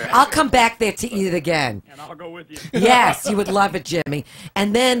 I'll come back there to eat it again. And I'll go with you. Yes, you would love it, Jimmy.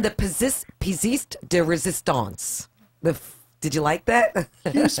 And then the Pisiste de Resistance. Did you like that?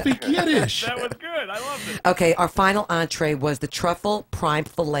 You speak Yiddish. That was good. I loved it. Okay, our final entree was the truffle prime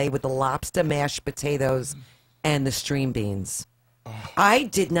filet with the lobster mashed potatoes and the string beans. I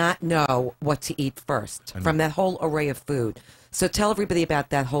did not know what to eat first from that whole array of food. So tell everybody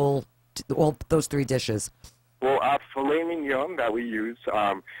about all those three dishes. Well, our filet mignon that we use,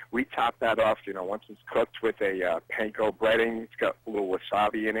 we top that off, once it's cooked with a panko breading. It's got a little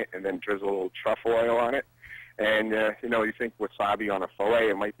wasabi in it, and then drizzle a little truffle oil on it. And, you think wasabi on a filet,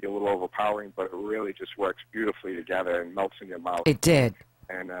 it might be a little overpowering, but it really just works beautifully together and melts in your mouth. It did.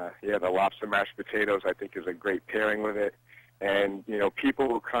 And, the lobster mashed potatoes, I think, is a great pairing with it. And, people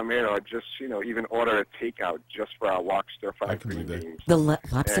will come in or just, even order a takeout just for our wok stir-fried green beans. The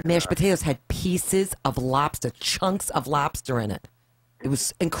lobster mashed potatoes had pieces of lobster, chunks of lobster in it. It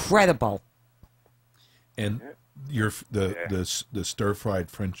was incredible. And the stir-fried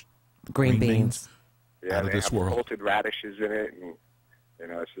French green beans. Yeah, out of this world. Salted radishes in it,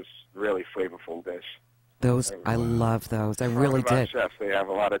 and it's just really flavorful dish. Those I love those. I really did. Chefs, they have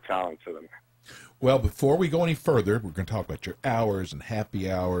a lot of talent to them. Well, before we go any further, we're going to talk about your hours and happy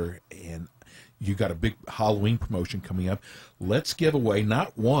hour, and you got a big Halloween promotion coming up. Let's give away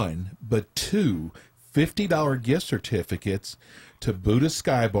not one, but two $50 gift certificates to Buddah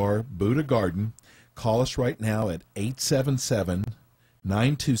Sky Bar, Buddah Garden, Call us right now at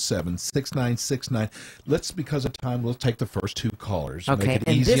 877-927-6969. Because of time, we'll take the first 2 callers. Okay, Make it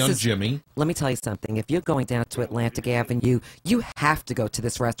and easy this on is- Jimmy. Let me tell you something. If you're going down to Atlantic Avenue, you have to go to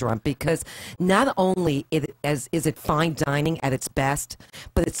this restaurant because not only is it fine dining at its best,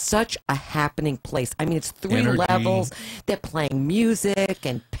 but it's such a happening place. I mean, it's 3 Energy. levels. They're playing music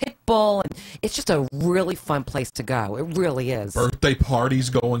and pitbull, and it's just a really fun place to go. It really is. Birthday parties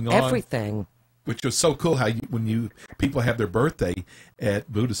going on. Everything. Which was so cool how when people have their birthday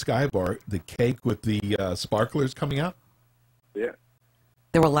at Buddah Sky Bar, the cake with the sparklers coming out. Yeah.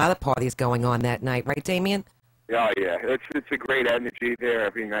 There were a lot of parties going on that night, right, Damien? Oh, yeah. It's a great energy there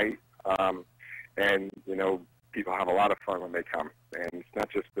every night. And, you know, people have a lot of fun when they come. And it's not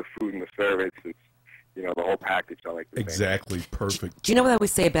just the food and the service. It's, you know, the whole package, I like to think. Exactly. Perfect. Do you know what I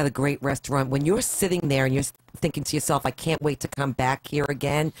always say about a great restaurant? When you're sitting there and you're thinking to yourself, I can't wait to come back here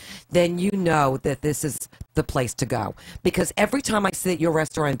again, then you know that this is the place to go. Because every time I sit at your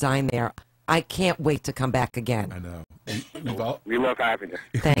restaurant and dine there, I can't wait to come back again. I know. We love having you.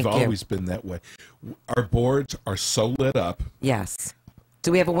 Thank We've you. always been that way. Our boards are so lit up. Yes.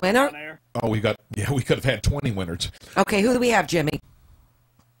 Do we have a winner? Oh, we could have had 20 winners. Okay, who do we have, Jimmy?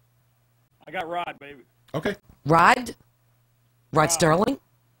 I got Rod, baby. Okay. Rod? Rod Sterling?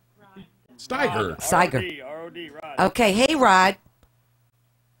 Steiger. Steiger. R-O-D, Rod. Okay, hey, Rod.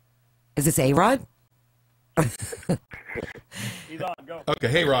 Is this A-Rod? He's on, go. Okay,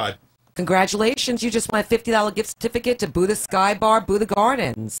 hey, Rod. Congratulations. You just won a $50 gift certificate to Buddah Sky Bar, Buddah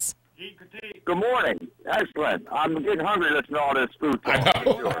Gardens. Good morning. Excellent. I'm getting hungry listening to all this food talk.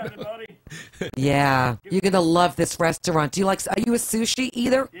 Yeah, you're going to love this restaurant. Are you a sushi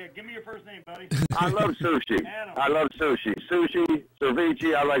eater? Yeah, give me your first name, buddy. I love sushi. I love sushi. Sushi,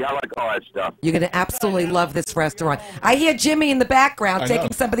 ceviche, I like all that stuff. You're going to absolutely love this restaurant. I hear Jimmy in the background I know.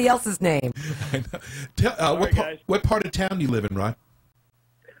 taking somebody else's name. What part of town do you live in, Rod?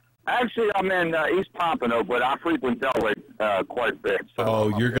 Actually, I'm in East Pompano, but I frequent Delray quite a bit. So Oh,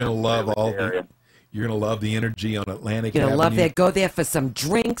 you're going to love all area. You're going to love the energy on Atlantic You're going to love Avenue. there. Go there for some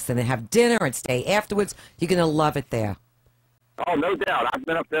drinks and then have dinner and stay afterwards. You're going to love it there. Oh, no doubt. I've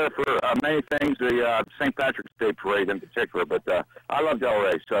been up there for many things, the St. Patrick's Day Parade in particular, but I love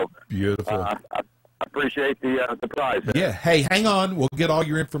Delray, so Beautiful. I appreciate the prize. Yeah. Hey, hang on. We'll get all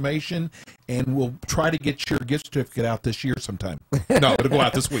your information, and we'll try to get your gift certificate out this year sometime. No, it'll go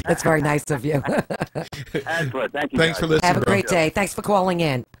out this week. That's very nice of you. Excellent. Thank you. Thanks guys. for listening. Have a great bro. day. Thanks for calling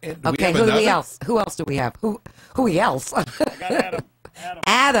in. And do we Okay, have who another? else? Who else do we have? Who else? I got Adam.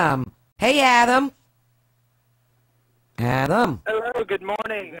 Adam. Hey, Adam. Adam. Hello, good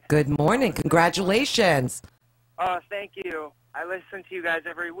morning. Good morning. Congratulations. Thank you. I listen to you guys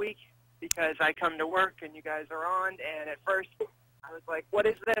every week because I come to work and you guys are on, and at first I was like, what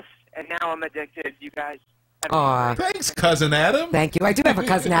is this? And now I'm addicted. You guys have Aw. Thanks, Cousin Adam. Thank you. I do have a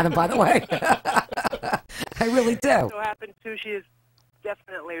cousin Adam, by the way. I really do. so happen sushi is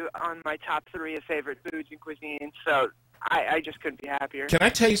definitely on my top 3 of favorite foods and cuisine, so I just couldn't be happier. Can I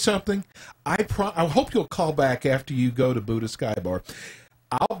tell you something? I hope you'll call back after you go to Buddah Sky Bar.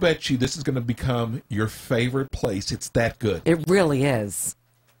 I'll bet you this is going to become your favorite place. It's that good. It really is.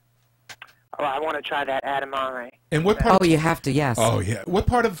 Oh, I want to try that edamame. And what part? Oh, you have to, yes. Oh, yeah. What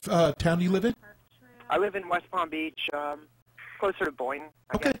part of town do you live in? I live in West Palm Beach, closer to Boynton,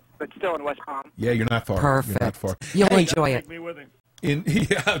 I guess, but still in West Palm. Yeah, you're not far. Perfect. You're not far. You'll Hey, enjoy it. Take me with him.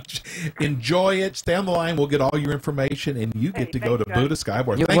 Enjoy it. Stay on the line. We'll get all your information, and you get to go to thanks, guys. Buddah Sky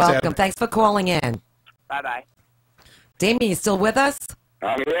Bar. You're Thanks, welcome. Adam. Thanks for calling in. Bye-bye. Damien, you still with us?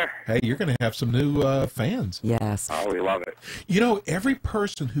 I'm here. Hey, you're going to have some new fans. Yes. Oh, we love it. You know, every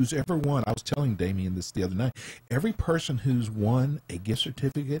person who's ever won, I was telling Damien this the other night, every person who's won a gift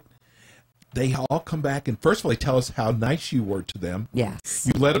certificate, they all come back and first of all, they tell us how nice you were to them. Yes.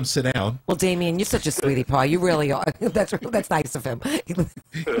 You let them sit down. Well, Damien, you're such a sweetie pie. You really are. That's nice of him.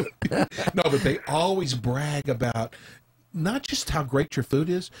 No, but they always brag about not just how great your food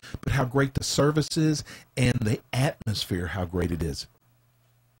is, but how great the service is and the atmosphere, how great it is.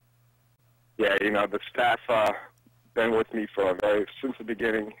 Yeah, you know, the staff been with me since the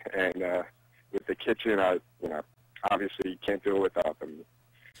beginning, and with the kitchen, obviously you can't do it without them.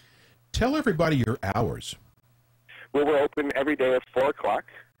 Tell everybody your hours. Well, we're open every day at 4 o'clock.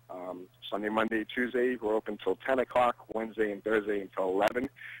 Sunday, Monday, Tuesday, we're open until 10 o'clock. Wednesday and Thursday until 11.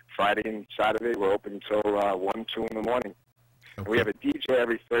 Friday and Saturday, we're open until 1, 2 in the morning. Okay. We have a DJ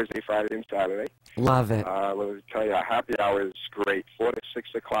every Thursday, Friday, and Saturday. Love it. Let me tell you, happy hour is great. 4 to 6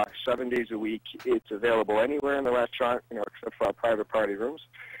 o'clock, 7 days a week. It's available anywhere in the restaurant, except for our private party rooms.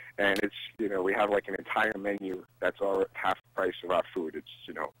 And it's, we have like an entire menu that's all half the price of our food.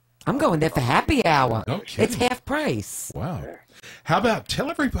 It's, I'm going there for happy hour. No kidding. It's half price. Wow. How about, tell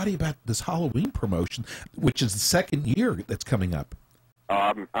everybody about this Halloween promotion, which is the second year that's coming up.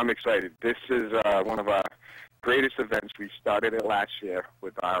 I'm excited. This is one of our greatest events. We started it last year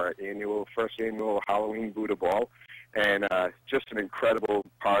with our first annual Halloween Buddah Ball, and just an incredible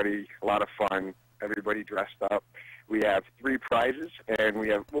party, a lot of fun, everybody dressed up. We have 3 prizes, and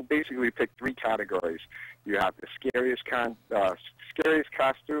we'll basically pick 3 categories. You have the scariest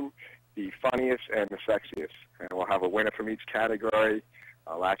costume, the funniest, and the sexiest. And we'll have a winner from each category.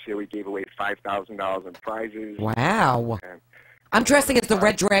 Last year we gave away $5,000 in prizes. Wow. I'm dressing as the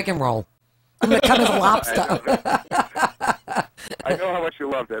Red Dragon Roll. I'm going to come as a lobster. I know how much you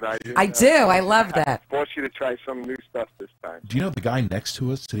loved it. I do. I love that. I forced you to try some new stuff this time. Do you know the guy next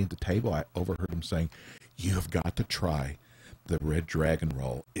to us sitting at the table, I overheard him saying, "You have got to try the Red Dragon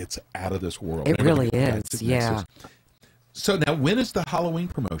Roll. It's out of this world." It really is, yeah. So now, when is the Halloween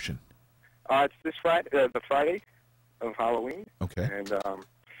promotion? It's this Friday, the Friday of Halloween. Okay. And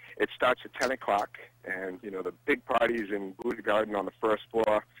it starts at 10 o'clock. And, the big parties in Buddah Garden on the first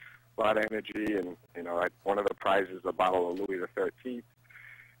floor, a lot of energy. And, one of the prizes is a bottle of Louis XIII.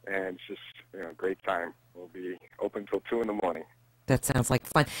 And it's just, a great time. We'll be open till 2 in the morning. That sounds like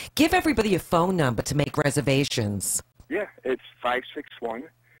fun. Give everybody a phone number to make reservations. Yeah, it's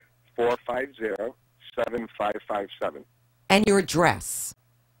 561-450-7557. And your address?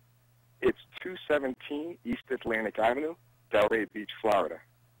 It's 217 East Atlantic Avenue, Delray Beach, Florida.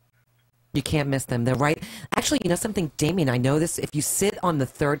 You can't miss them. They're right. Actually, you know something, Damien, I know this. If you sit on the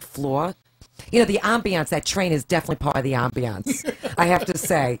 3rd floor, the ambiance, that train is definitely part of the ambiance, I have to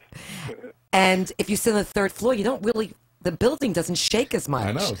say. And if you sit on the 3rd floor, you don't really, the building doesn't shake as much.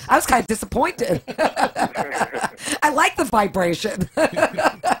 I know. I was kind of disappointed. I like the vibration.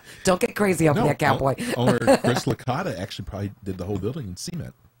 Don't get crazy over there, cowboy. Owner Chris Licata actually probably did the whole building in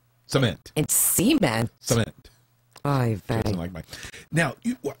cement. In cement? Cement. Doesn't like mine. Now,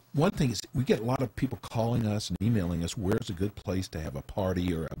 one thing is, we get a lot of people calling us and emailing us, where's a good place to have a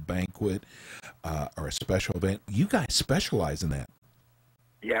party or a banquet or a special event? You guys specialize in that.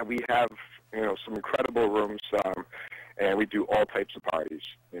 Yeah, we have, some incredible rooms, and we do all types of parties,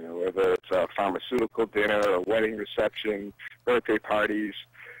 whether it's a pharmaceutical dinner, a wedding reception, birthday parties.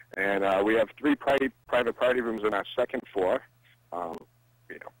 And we have 3 private party rooms on our 2nd floor.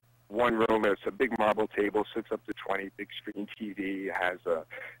 One room, it's a big marble table, sits up to 20, big screen TV, has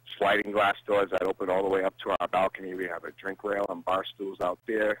sliding glass doors that open all the way up to our balcony. We have a drink rail and bar stools out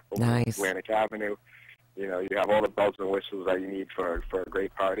there, nice. Atlantic Avenue. You have all the bells and whistles that you need for a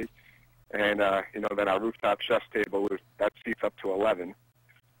great party. And, then our rooftop chef's table, that seats up to 11.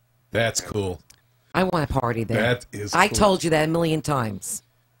 That's cool. I want a party there. That is I cool. told you that a million times.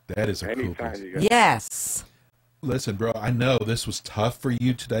 That is a cool place. Yes. Listen, bro, I know this was tough for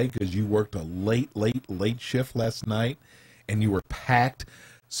you today because you worked a late shift last night and you were packed.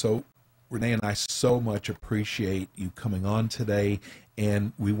 So Rene and I so much appreciate you coming on today.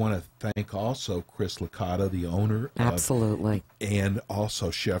 And we want to thank also Chris Licata, the owner. Absolutely. And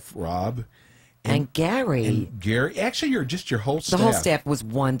also Chef Rob. And Gary. And Gary. Actually, your whole staff. The whole staff was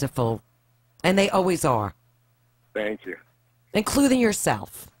wonderful. And they always are. Thank you. Including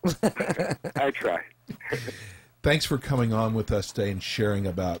yourself. I try. Thanks for coming on with us today and sharing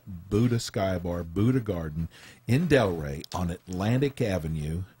about Buddah Sky Bar, Buddah Garden in Delray on Atlantic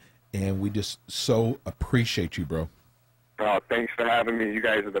Avenue. And we just so appreciate you, bro. Oh, thanks for having me. You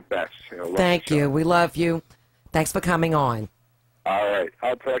guys are the best. Thank you. We love you. Thanks for coming on. All right.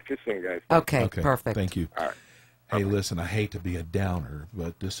 I'll talk to you soon, guys. Okay, perfect. Thank you. All right. Hey, listen, I hate to be a downer,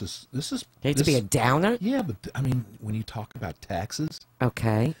 but this is hate to be a downer? Yeah, but I mean, when you talk about taxes.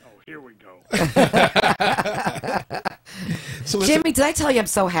 Okay. Oh, here we go. So Jimmy, did I tell you I'm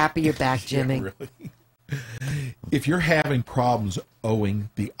so happy you're back, Jimmy? Yeah, really. If you're having problems owing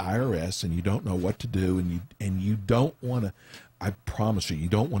the IRS and you don't know what to do and you don't want to, I promise you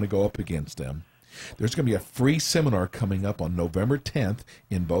don't want to go up against them. There's going to be a free seminar coming up on November 10th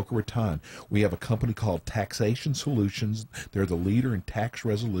in Boca Raton. We have a company called Taxation Solutions. They're the leader in tax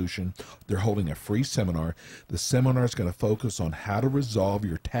resolution. They're holding a free seminar. The seminar is going to focus on how to resolve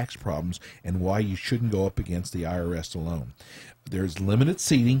your tax problems and why you shouldn't go up against the IRS alone. There's limited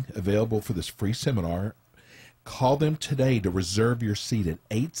seating available for this free seminar. Call them today to reserve your seat at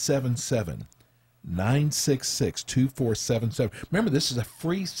 877-966-2477. Remember, this is a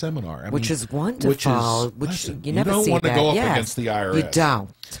free seminar. Which is wonderful. You never don't see want that. to go up Yes. against the IRS. You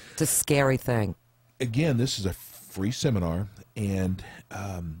don't. It's a scary thing. Again, this is a free seminar, and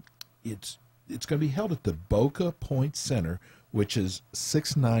it's going to be held at the Boca Point Center, which is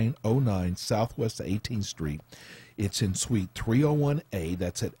 6909 Southwest 18th Street. It's in Suite 301A.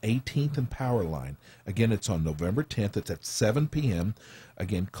 That's at 18th and Powerline. Again, it's on November 10th. It's at 7 p.m.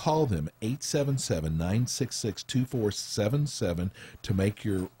 Again, call them 877-966-2477 to make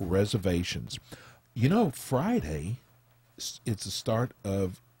your reservations. You know, Friday, it's the start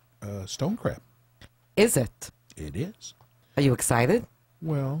of Stone Crab. Is it? It is. Are you excited?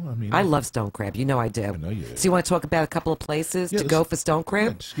 Well, I mean, I love stone crab. You know I do. I know you do. So you want to talk about a couple of places to go for stone crab?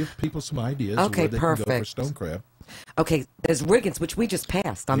 Yeah, just give people some ideas Okay, of where they perfect. can go for stone crab. Okay, there's Riggins, which we just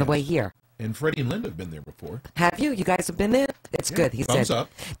passed on the way here. And Freddie and Linda have been there before. Have you? You guys have been there? It's good, he thumbs said.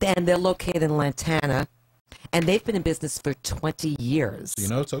 up. And they're located in Lantana, and they've been in business for 20 years. So, you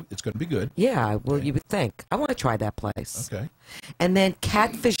know, so it's going to be good. Yeah, well, you would think. I want to try that place. Okay. And then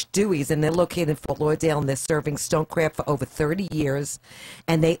Catfish Dewey's, and they're located in Fort Lauderdale, and they're serving stone crab for over 30 years.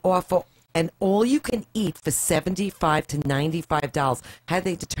 And they offer an all-you-can-eat for $75 to $95. How do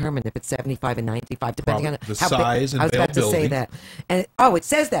they determine if it's 75 and 95, depending on the how size big? and I was about to say availability. that. And it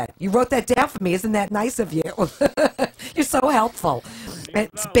says that. You wrote that down for me. Isn't that nice of you? You're so helpful.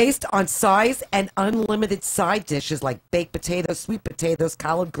 It's based on size and unlimited side dishes like baked potatoes, sweet potatoes,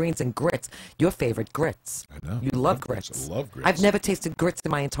 collard greens, and grits. Your favorite grits. I know. You love grits. I love grits. I've never tasted grits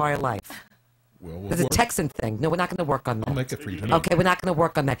in my entire life. Well, It's a Texan thing. No, we're not going to work on that. I'll make it for you tonight. Okay, we're not going to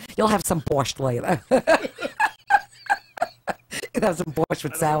work on that. You'll have some borscht later. You'll have some borscht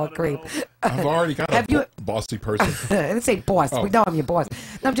with sour cream. I've already got a bossy person. I didn't say boss. Oh. We know I'm your boss.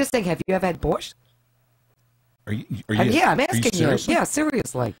 No, I'm just saying, have you ever had borscht? Are you Yeah, I'm asking you. seriously? Yeah,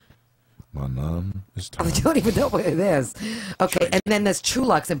 seriously. My mom is Oh, you don't even know what it is. Okay, and then there's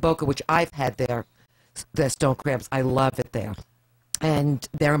Chulux in Boca, which I've had there. Their stone crabs. I love it there. And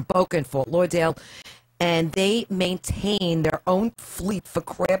they're in Boca and Fort Lauderdale. And they maintain their own fleet for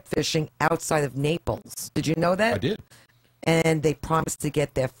crab fishing outside of Naples. Did you know that? I did. And they promise to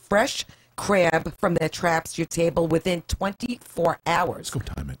get their fresh crab from their traps to your table within 24 hours. Let's go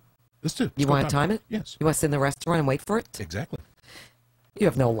time it. Let's do it. You want to time it? Yes. You want to sit in the restaurant and wait for it? Exactly. You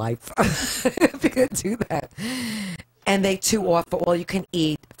have no life if you're going to do that. And they, too, offer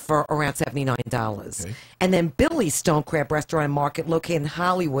all-you-can-eat for around $79. Okay. And then Billy's Stone Crab Restaurant and Market, located in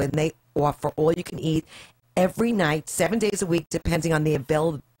Hollywood, and they offer all-you-can-eat every night, 7 days a week, depending on the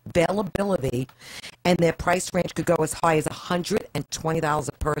availability. And their price range could go as high as $120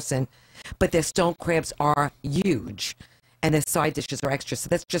 a person. But their stone crabs are huge. And their side dishes are extra. So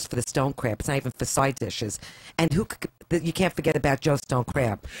that's just for the stone crab. It's not even for side dishes. And you can't forget about Joe's Stone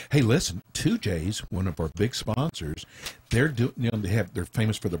Crab. Hey, listen, 2J's, one of our big sponsors, they're doing. They're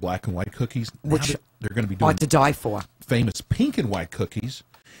famous for their black and white cookies. Which they're going to be doing to die for. Famous pink and white cookies,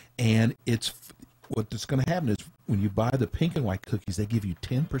 and what's going to happen is when you buy the pink and white cookies, they give you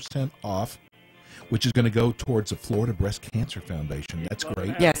 10% off, which is going to go towards the Florida Breast Cancer Foundation. That's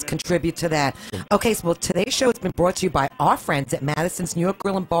great. Yes, contribute to that. Okay, so today's show has been brought to you by our friends at Madison's New York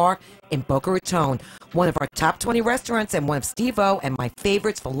Grill and Bar in Boca Raton, one of our top 20 restaurants and one of Steve-O and my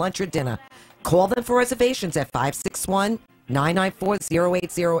favorites for lunch or dinner. Call them for reservations at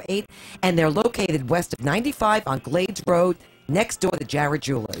 561-994-0808, and they're located west of 95 on Glades Road, next door to Jared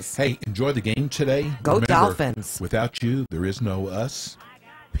Jewelers. Hey, enjoy the game today. Go Remember, Dolphins. Without you, there is no us.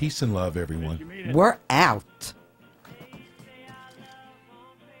 Peace and love, everyone. We're out.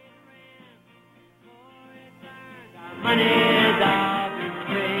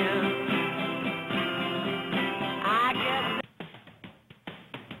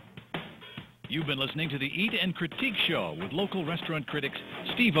 You've been listening to the Eat and Critique Show with local restaurant critics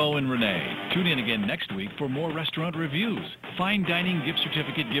Steve-O and Rene. Tune in again next week for more restaurant reviews, fine dining gift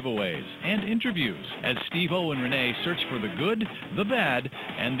certificate giveaways, and interviews as Steve-O and Rene search for the good, the bad,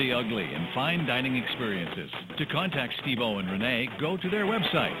 and the ugly in fine dining experiences. To contact Steve-O and Rene, go to their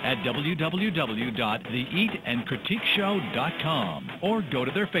website at www.theeatandcritiqueshow.com or go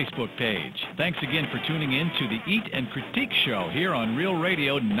to their Facebook page. Thanks again for tuning in to the Eat and Critique Show here on Real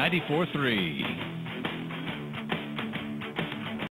Radio 94.3.